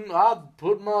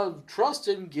put my trust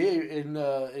in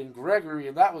Gregory,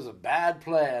 and that was a bad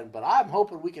plan, but I'm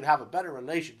hoping we can have a better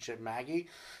relationship, Maggie.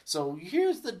 So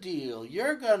here's the deal.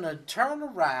 You're going to turn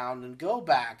around and go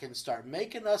back and start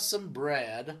making us some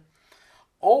bread,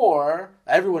 or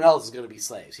everyone else is going to be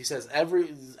slaves. He says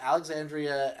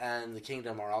Alexandria and the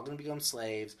kingdom are all going to become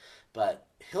slaves, but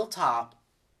Hilltop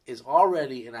is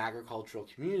already an agricultural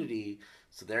community,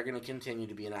 so they're going to continue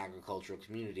to be an agricultural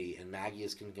community, and Maggie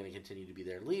is going to continue to be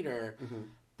their leader. Mm-hmm.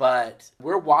 But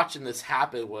we're watching this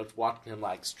happen with watching him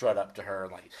strut up to her,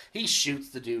 and he shoots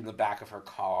the dude in the back of her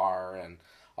car and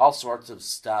all sorts of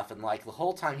stuff. And the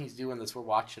whole time he's doing this, we're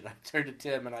watching. I turn to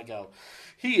Tim and I go,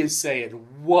 he is saying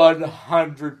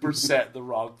 100% the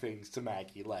wrong things to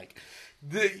Maggie.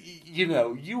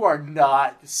 You are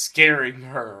not scaring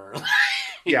her.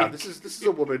 Yeah, this is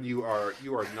a woman you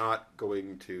are not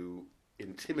going to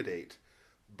intimidate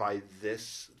by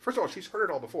this. First of all, she's heard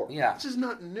it all before. Yeah. This is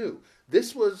not new.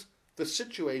 This was the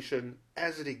situation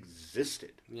as it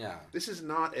existed. Yeah. This is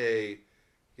not a,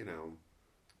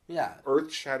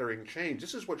 earth-shattering change.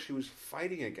 This is what she was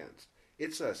fighting against.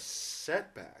 It's a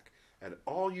setback, and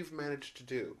all you've managed to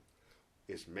do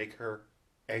is make her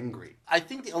angry. I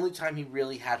think the only time he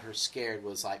really had her scared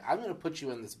was I'm going to put you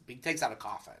in this... He takes out a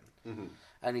coffin,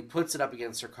 and he puts it up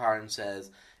against her car and says,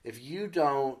 if you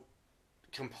don't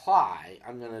comply,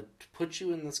 I'm going to put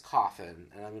you in this coffin,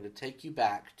 and I'm going to take you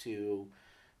back to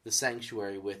the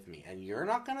sanctuary with me. And you're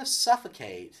not going to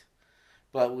suffocate,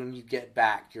 but when you get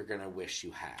back, you're going to wish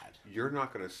you had. You're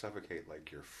not going to suffocate like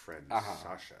your friend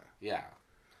Sasha. Yeah.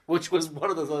 Which was one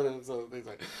of those other things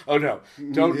oh no,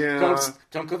 don't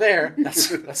go there.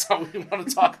 That's not what we want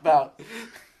to talk about.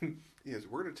 Yes,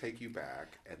 we're going to take you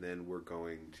back, and then we're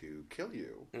going to kill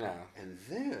you. Yeah. And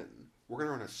then we're going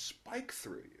to run a spike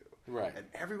through you. Right. And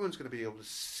everyone's going to be able to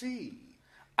see.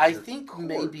 I think corpse.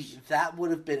 Maybe that would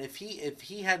have been if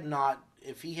he had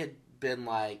been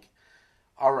like,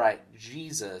 all right,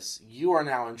 Jesus, you are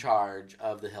now in charge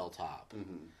of the Hilltop.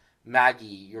 Mm-hmm. Maggie,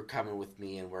 you're coming with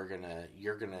me, and we're gonna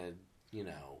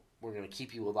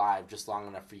keep you alive just long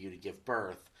enough for you to give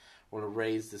birth. We're gonna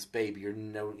raise this baby.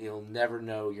 You'll never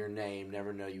know your name,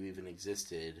 never know you even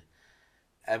existed,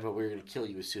 but we're gonna kill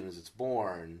you as soon as it's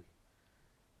born.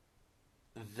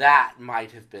 That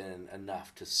might have been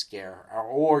enough to scare her.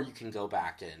 Or you can go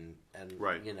back and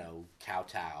right.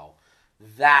 Kowtow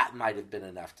that might have been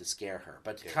enough to scare her.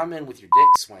 But to come in with your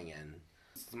dick swinging,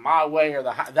 it's my way or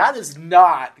the that is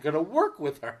not going to work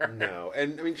with her. No,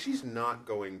 and I mean she's not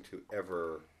going to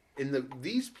ever.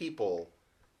 These people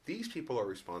are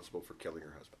responsible for killing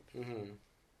her husband. Mm-hmm.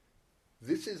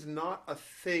 This is not a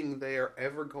thing they are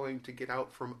ever going to get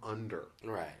out from under.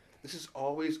 Right. This is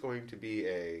always going to be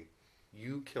a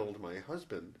 "you killed my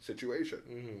husband" situation.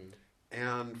 Mm-hmm.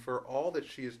 And for all that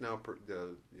she is now,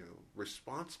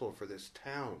 responsible for this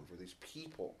town, for these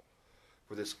people,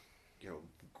 for this,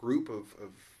 group of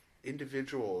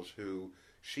individuals who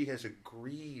she has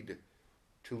agreed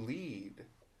to lead,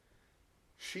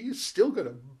 she is still going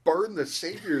to burn the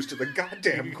saviors to the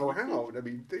goddamn ground. I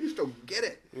mean, they just don't get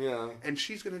it. Yeah. And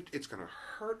it's going to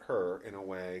hurt her in a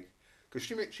way because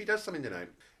she does something tonight,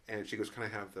 and she goes, "Can I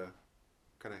have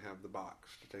the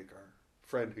box to take our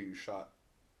friend who you shot?"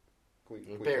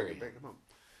 Barry.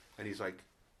 And he's like,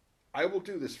 "I will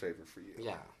do this favor for you."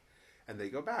 Yeah. And they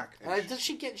go back. And does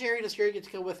she get Jerry? Does Jerry get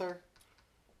to go with her?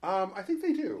 I think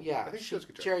they do. Yeah. I think she does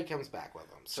get Jerry comes back with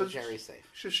them, so Jerry's safe.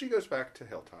 So she goes back to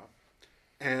Hilltop,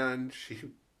 and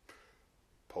she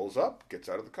pulls up, gets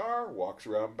out of the car, walks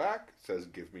around back, says,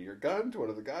 "Give me your gun" to one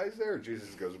of the guys there. And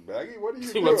Jesus goes, "Maggie, what are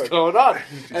you doing? What's going on?"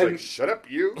 She's like, "Shut up,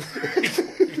 you."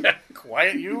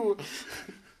 Quiet, you.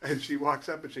 And she walks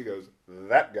up and she goes,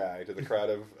 "That guy," to the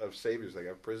crowd of saviors they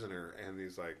have prisoner. And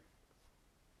he's like,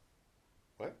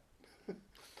 "What?"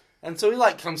 And so he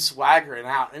comes swaggering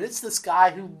out. And it's this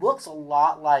guy who looks a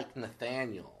lot like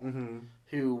Nathaniel, mm-hmm.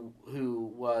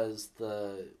 who was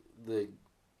the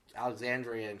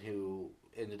Alexandrian who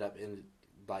ended up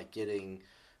getting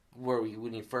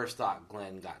when you first thought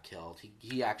Glenn got killed.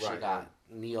 He actually got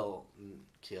Neil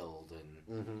killed.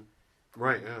 And mm-hmm.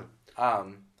 Right, yeah.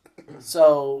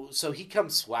 So he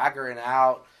comes swaggering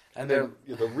out, and then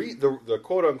the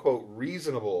quote unquote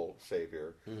reasonable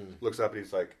savior looks up and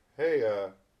he's like, "Hey,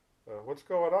 what's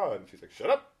going on?" And she's like, "Shut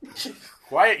up,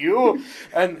 quiet, you."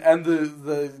 And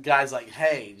the guy's like,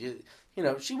 "Hey,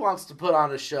 she wants to put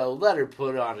on a show. Let her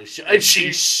put on a show." And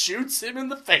she shoots him in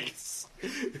the face.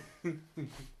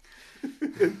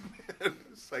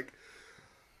 It's like,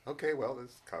 okay, well,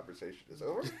 this conversation is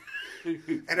over,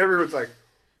 and everyone's like,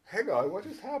 "Hang on, what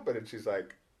just happened?" And she's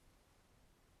like,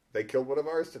 "They killed one of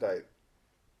ours tonight."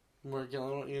 We're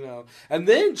killing, And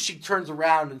then she turns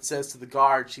around and says to the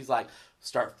guard, she's like,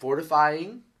 "Start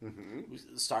fortifying,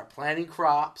 start planting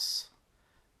crops,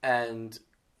 and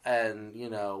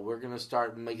we're going to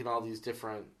start making all these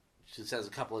different," she says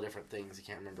a couple of different things. I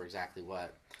can't remember exactly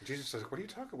what. Jesus says, "What are you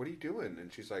talking? What are you doing?"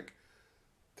 And she's like,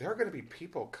 "There are going to be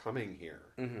people coming here.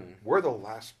 Mm-hmm. We're the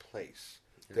last place.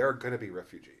 There are going to be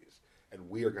refugees. And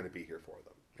we are going to be here for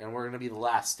them. And we're going to be the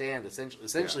last stand."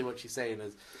 Essentially, what she's saying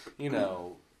is,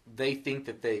 they think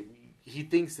that he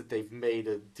thinks that they've made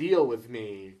a deal with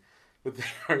me, but they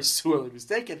are sorely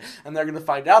mistaken. And they're going to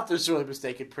find out they're sorely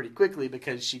mistaken pretty quickly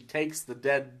because she takes the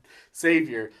dead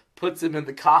savior, puts him in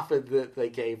the coffin that they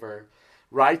gave her,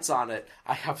 writes on it,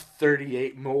 "I have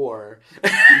 38 more."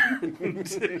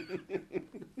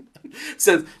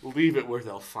 Says, "Leave it where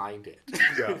they'll find it."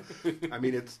 Yeah. I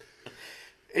mean,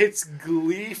 It's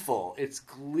gleeful. It's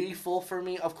gleeful for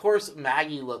me. Of course,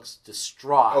 Maggie looks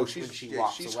distraught when she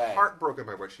walks she's away. She's heartbroken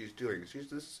by what she's doing.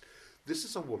 This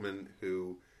is a woman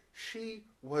who, she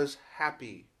was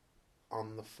happy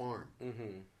on the farm.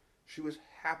 Mm-hmm. She was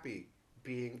happy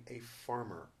being a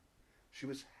farmer. She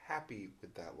was happy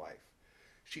with that life.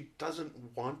 She doesn't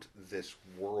want this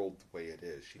world the way it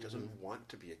is. She doesn't want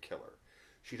to be a killer.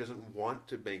 She doesn't want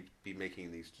to be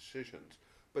making these decisions.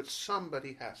 But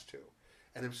somebody has to.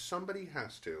 And if somebody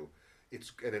has to,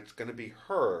 it's going to be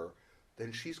her,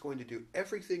 then she's going to do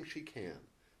everything she can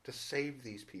to save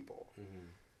these people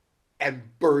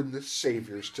and burn the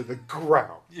saviors to the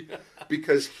ground. Yeah.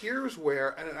 Because here's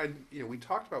where, and we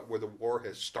talked about where the war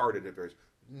has started.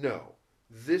 No,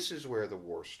 this is where the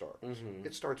war starts. Mm-hmm.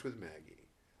 It starts with Maggie.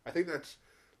 I think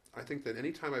that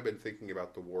any time I've been thinking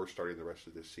about the war starting the rest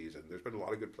of this season, there's been a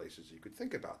lot of good places you could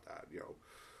think about that,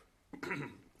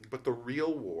 But the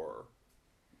real war,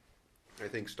 I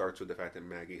think, starts with the fact that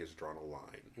Maggie has drawn a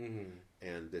line. Mm-hmm.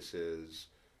 And this is,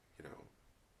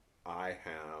 I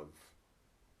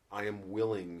am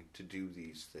willing to do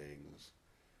these things.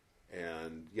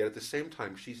 And yet at the same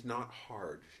time, she's not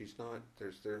hard. She's not,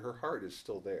 her heart is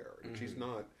still there. And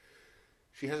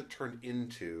she hasn't turned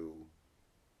into,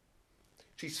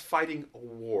 she's fighting a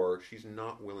war. She's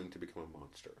not willing to become a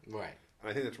monster. Right. And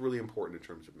I think that's really important in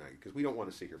terms of Maggie, because we don't want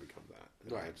to see her become that.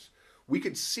 Right. We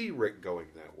could see Rick going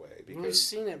that way. Because we've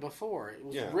seen it before. It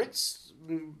was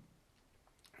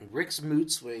Rick's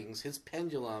mood swings, his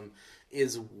pendulum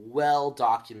is well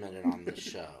documented on this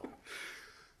show.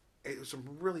 it was some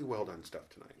really well done stuff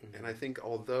tonight. Mm-hmm. And I think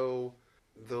although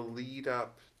the lead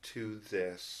up to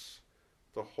this,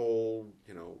 the whole,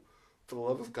 for the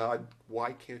love of God,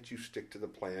 why can't you stick to the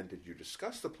plan? Did you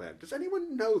discuss the plan? Does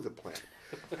anyone know the plan?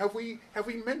 Have we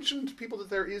mentioned to people that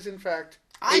there is, in fact,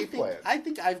 a plan? I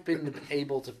think I've been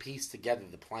able to piece together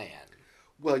the plan.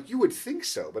 Well, you would think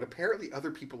so, but apparently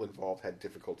other people involved had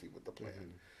difficulty with the plan.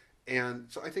 Mm-hmm. And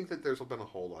so I think that there's been a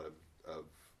whole lot of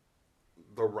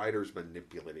the writers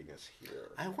manipulating us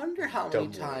here. I wonder how many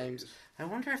times... I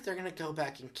wonder if they're going to go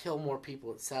back and kill more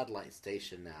people at Satellite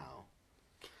Station now.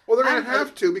 Well, they're going to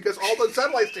have to, because all the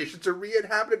satellite stations are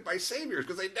re-inhabited by saviors,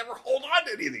 because they never hold on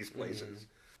to any of these places. Mm-hmm.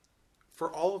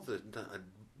 For all of the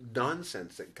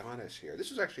nonsense that got us here, this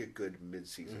was actually a good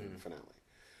mid-season finale.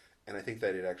 And I think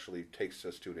that it actually takes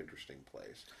us to an interesting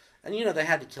place. And, they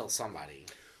had to kill somebody.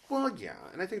 Well, yeah.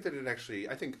 And I think that it actually...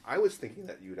 I was thinking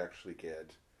that you'd actually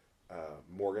get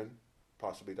Morgan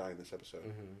possibly die in this episode.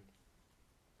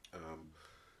 Mm-hmm.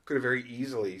 Could have very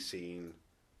easily seen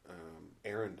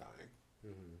Aaron dying.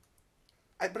 Mm-hmm.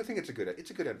 But I think it's a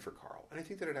good end for Carl. And I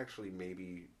think that it actually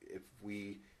maybe,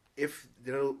 if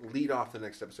lead off the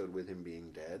next episode with him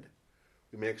being dead,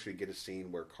 we may actually get a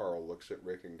scene where Carl looks at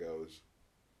Rick and goes,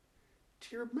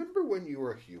 "Do you remember when you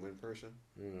were a human person?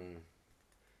 Mm.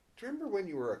 Do you remember when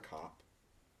you were a cop?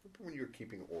 Remember when you were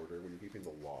keeping order, when you were keeping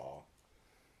the law?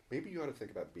 Maybe you ought to think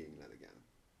about being that again."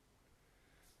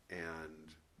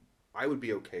 And I would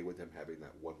be okay with him having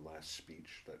that one last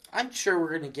speech. That I'm sure we're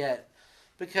going to get,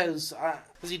 because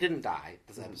he didn't die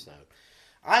this episode.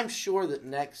 I'm sure that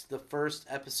the first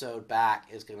episode back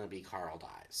is going to be Carl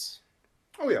dies.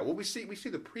 Oh yeah, well we see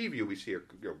the preview. We see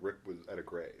Rick was at a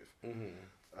grave. Mm-hmm.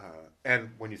 And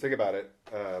when you think about it,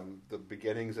 the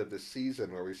beginnings of this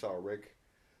season where we saw Rick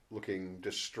looking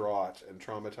distraught and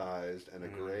traumatized and a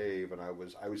grave, and I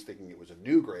was thinking it was a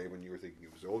new grave when you were thinking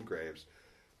it was old graves.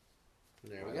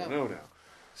 There we go. I don't know now.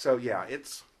 So yeah,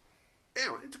 it's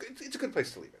a good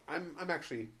place to leave it. I'm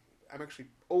actually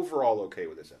overall okay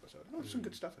with this episode. There's some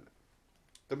good stuff in it.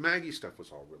 The Maggie stuff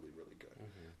was all really, really good.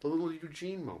 Mm-hmm. The little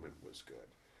Eugene moment was good.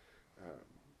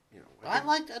 I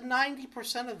liked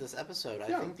 90% of this episode.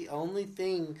 I think the only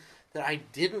thing that I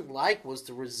didn't like was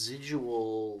the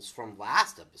residuals from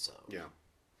last episode. Yeah.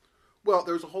 Well,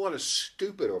 there was a whole lot of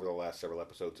stupid over the last several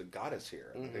episodes that got us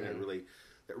here. Mm-hmm. I think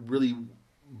that really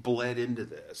bled into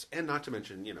this. And not to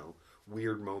mention,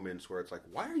 weird moments where it's like,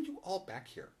 why are you all back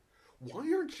here?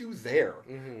 Why aren't you there?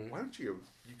 Mm-hmm. Why don't you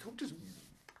don't just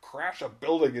crash a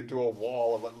building into a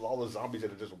wall and let all the zombies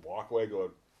in it just walk away going,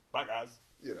 bye guys.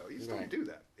 You just don't do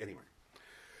that. Anyway.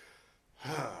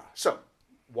 So,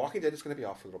 Walking Dead is going to be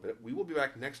off for a little bit. We will be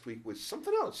back next week with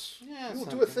something else. Yeah, we'll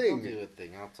do a thing. We'll do a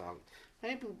thing. I'll talk.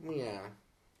 Maybe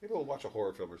we'll watch a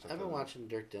horror film or something. I've been watching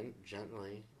Dirk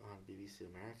Gently on BBC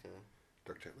America.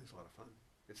 Dirk Gently's a lot of fun.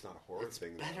 It's not a horror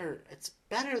thing. It's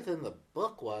better than the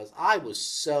book was. I was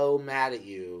so mad at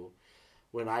you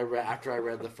after I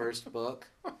read the first book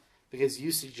because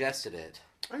you suggested it.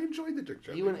 I enjoyed the Dirk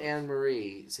Gently. You and Anne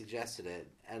Marie suggested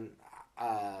it, and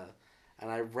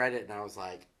I read it and I was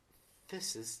like,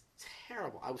 "This is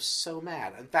terrible." I was so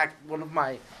mad. In fact, one of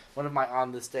my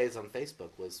on this days on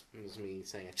Facebook was me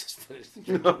saying I just finished the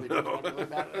Dirk Gently book. Really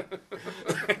mad at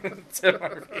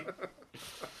it.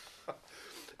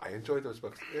 I enjoyed those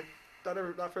books.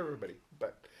 Not for everybody,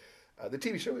 but the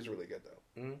TV show is really good,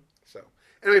 though. Mm-hmm. So,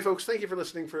 anyway, folks, thank you for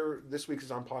listening for this week's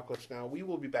Zompocalypse Now. We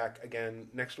will be back again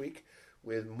next week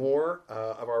with more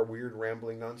of our weird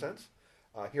rambling nonsense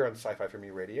here on Sci-Fi For Me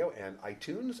Radio and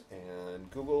iTunes and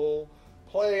Google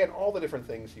Play and all the different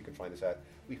things you can find us at.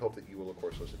 We hope that you will, of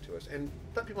course, listen to us and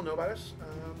let people know about us.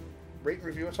 Rate and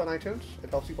review us on iTunes.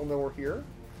 It helps people know we're here,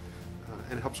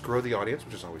 and it helps grow the audience,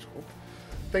 which is always cool.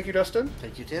 Thank you, Dustin.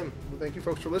 Thank you, Tim. Thank you,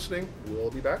 folks, for listening.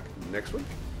 We'll be back next week.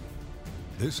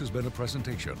 This has been a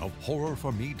presentation of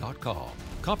HorrorForMe.com.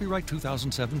 Copyright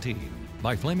 2017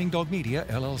 by Flaming Dog Media,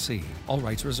 LLC. All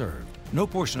rights reserved. No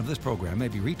portion of this program may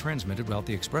be retransmitted without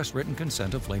the express written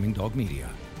consent of Flaming Dog Media.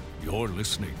 You're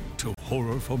listening to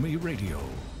Horror For Me Radio.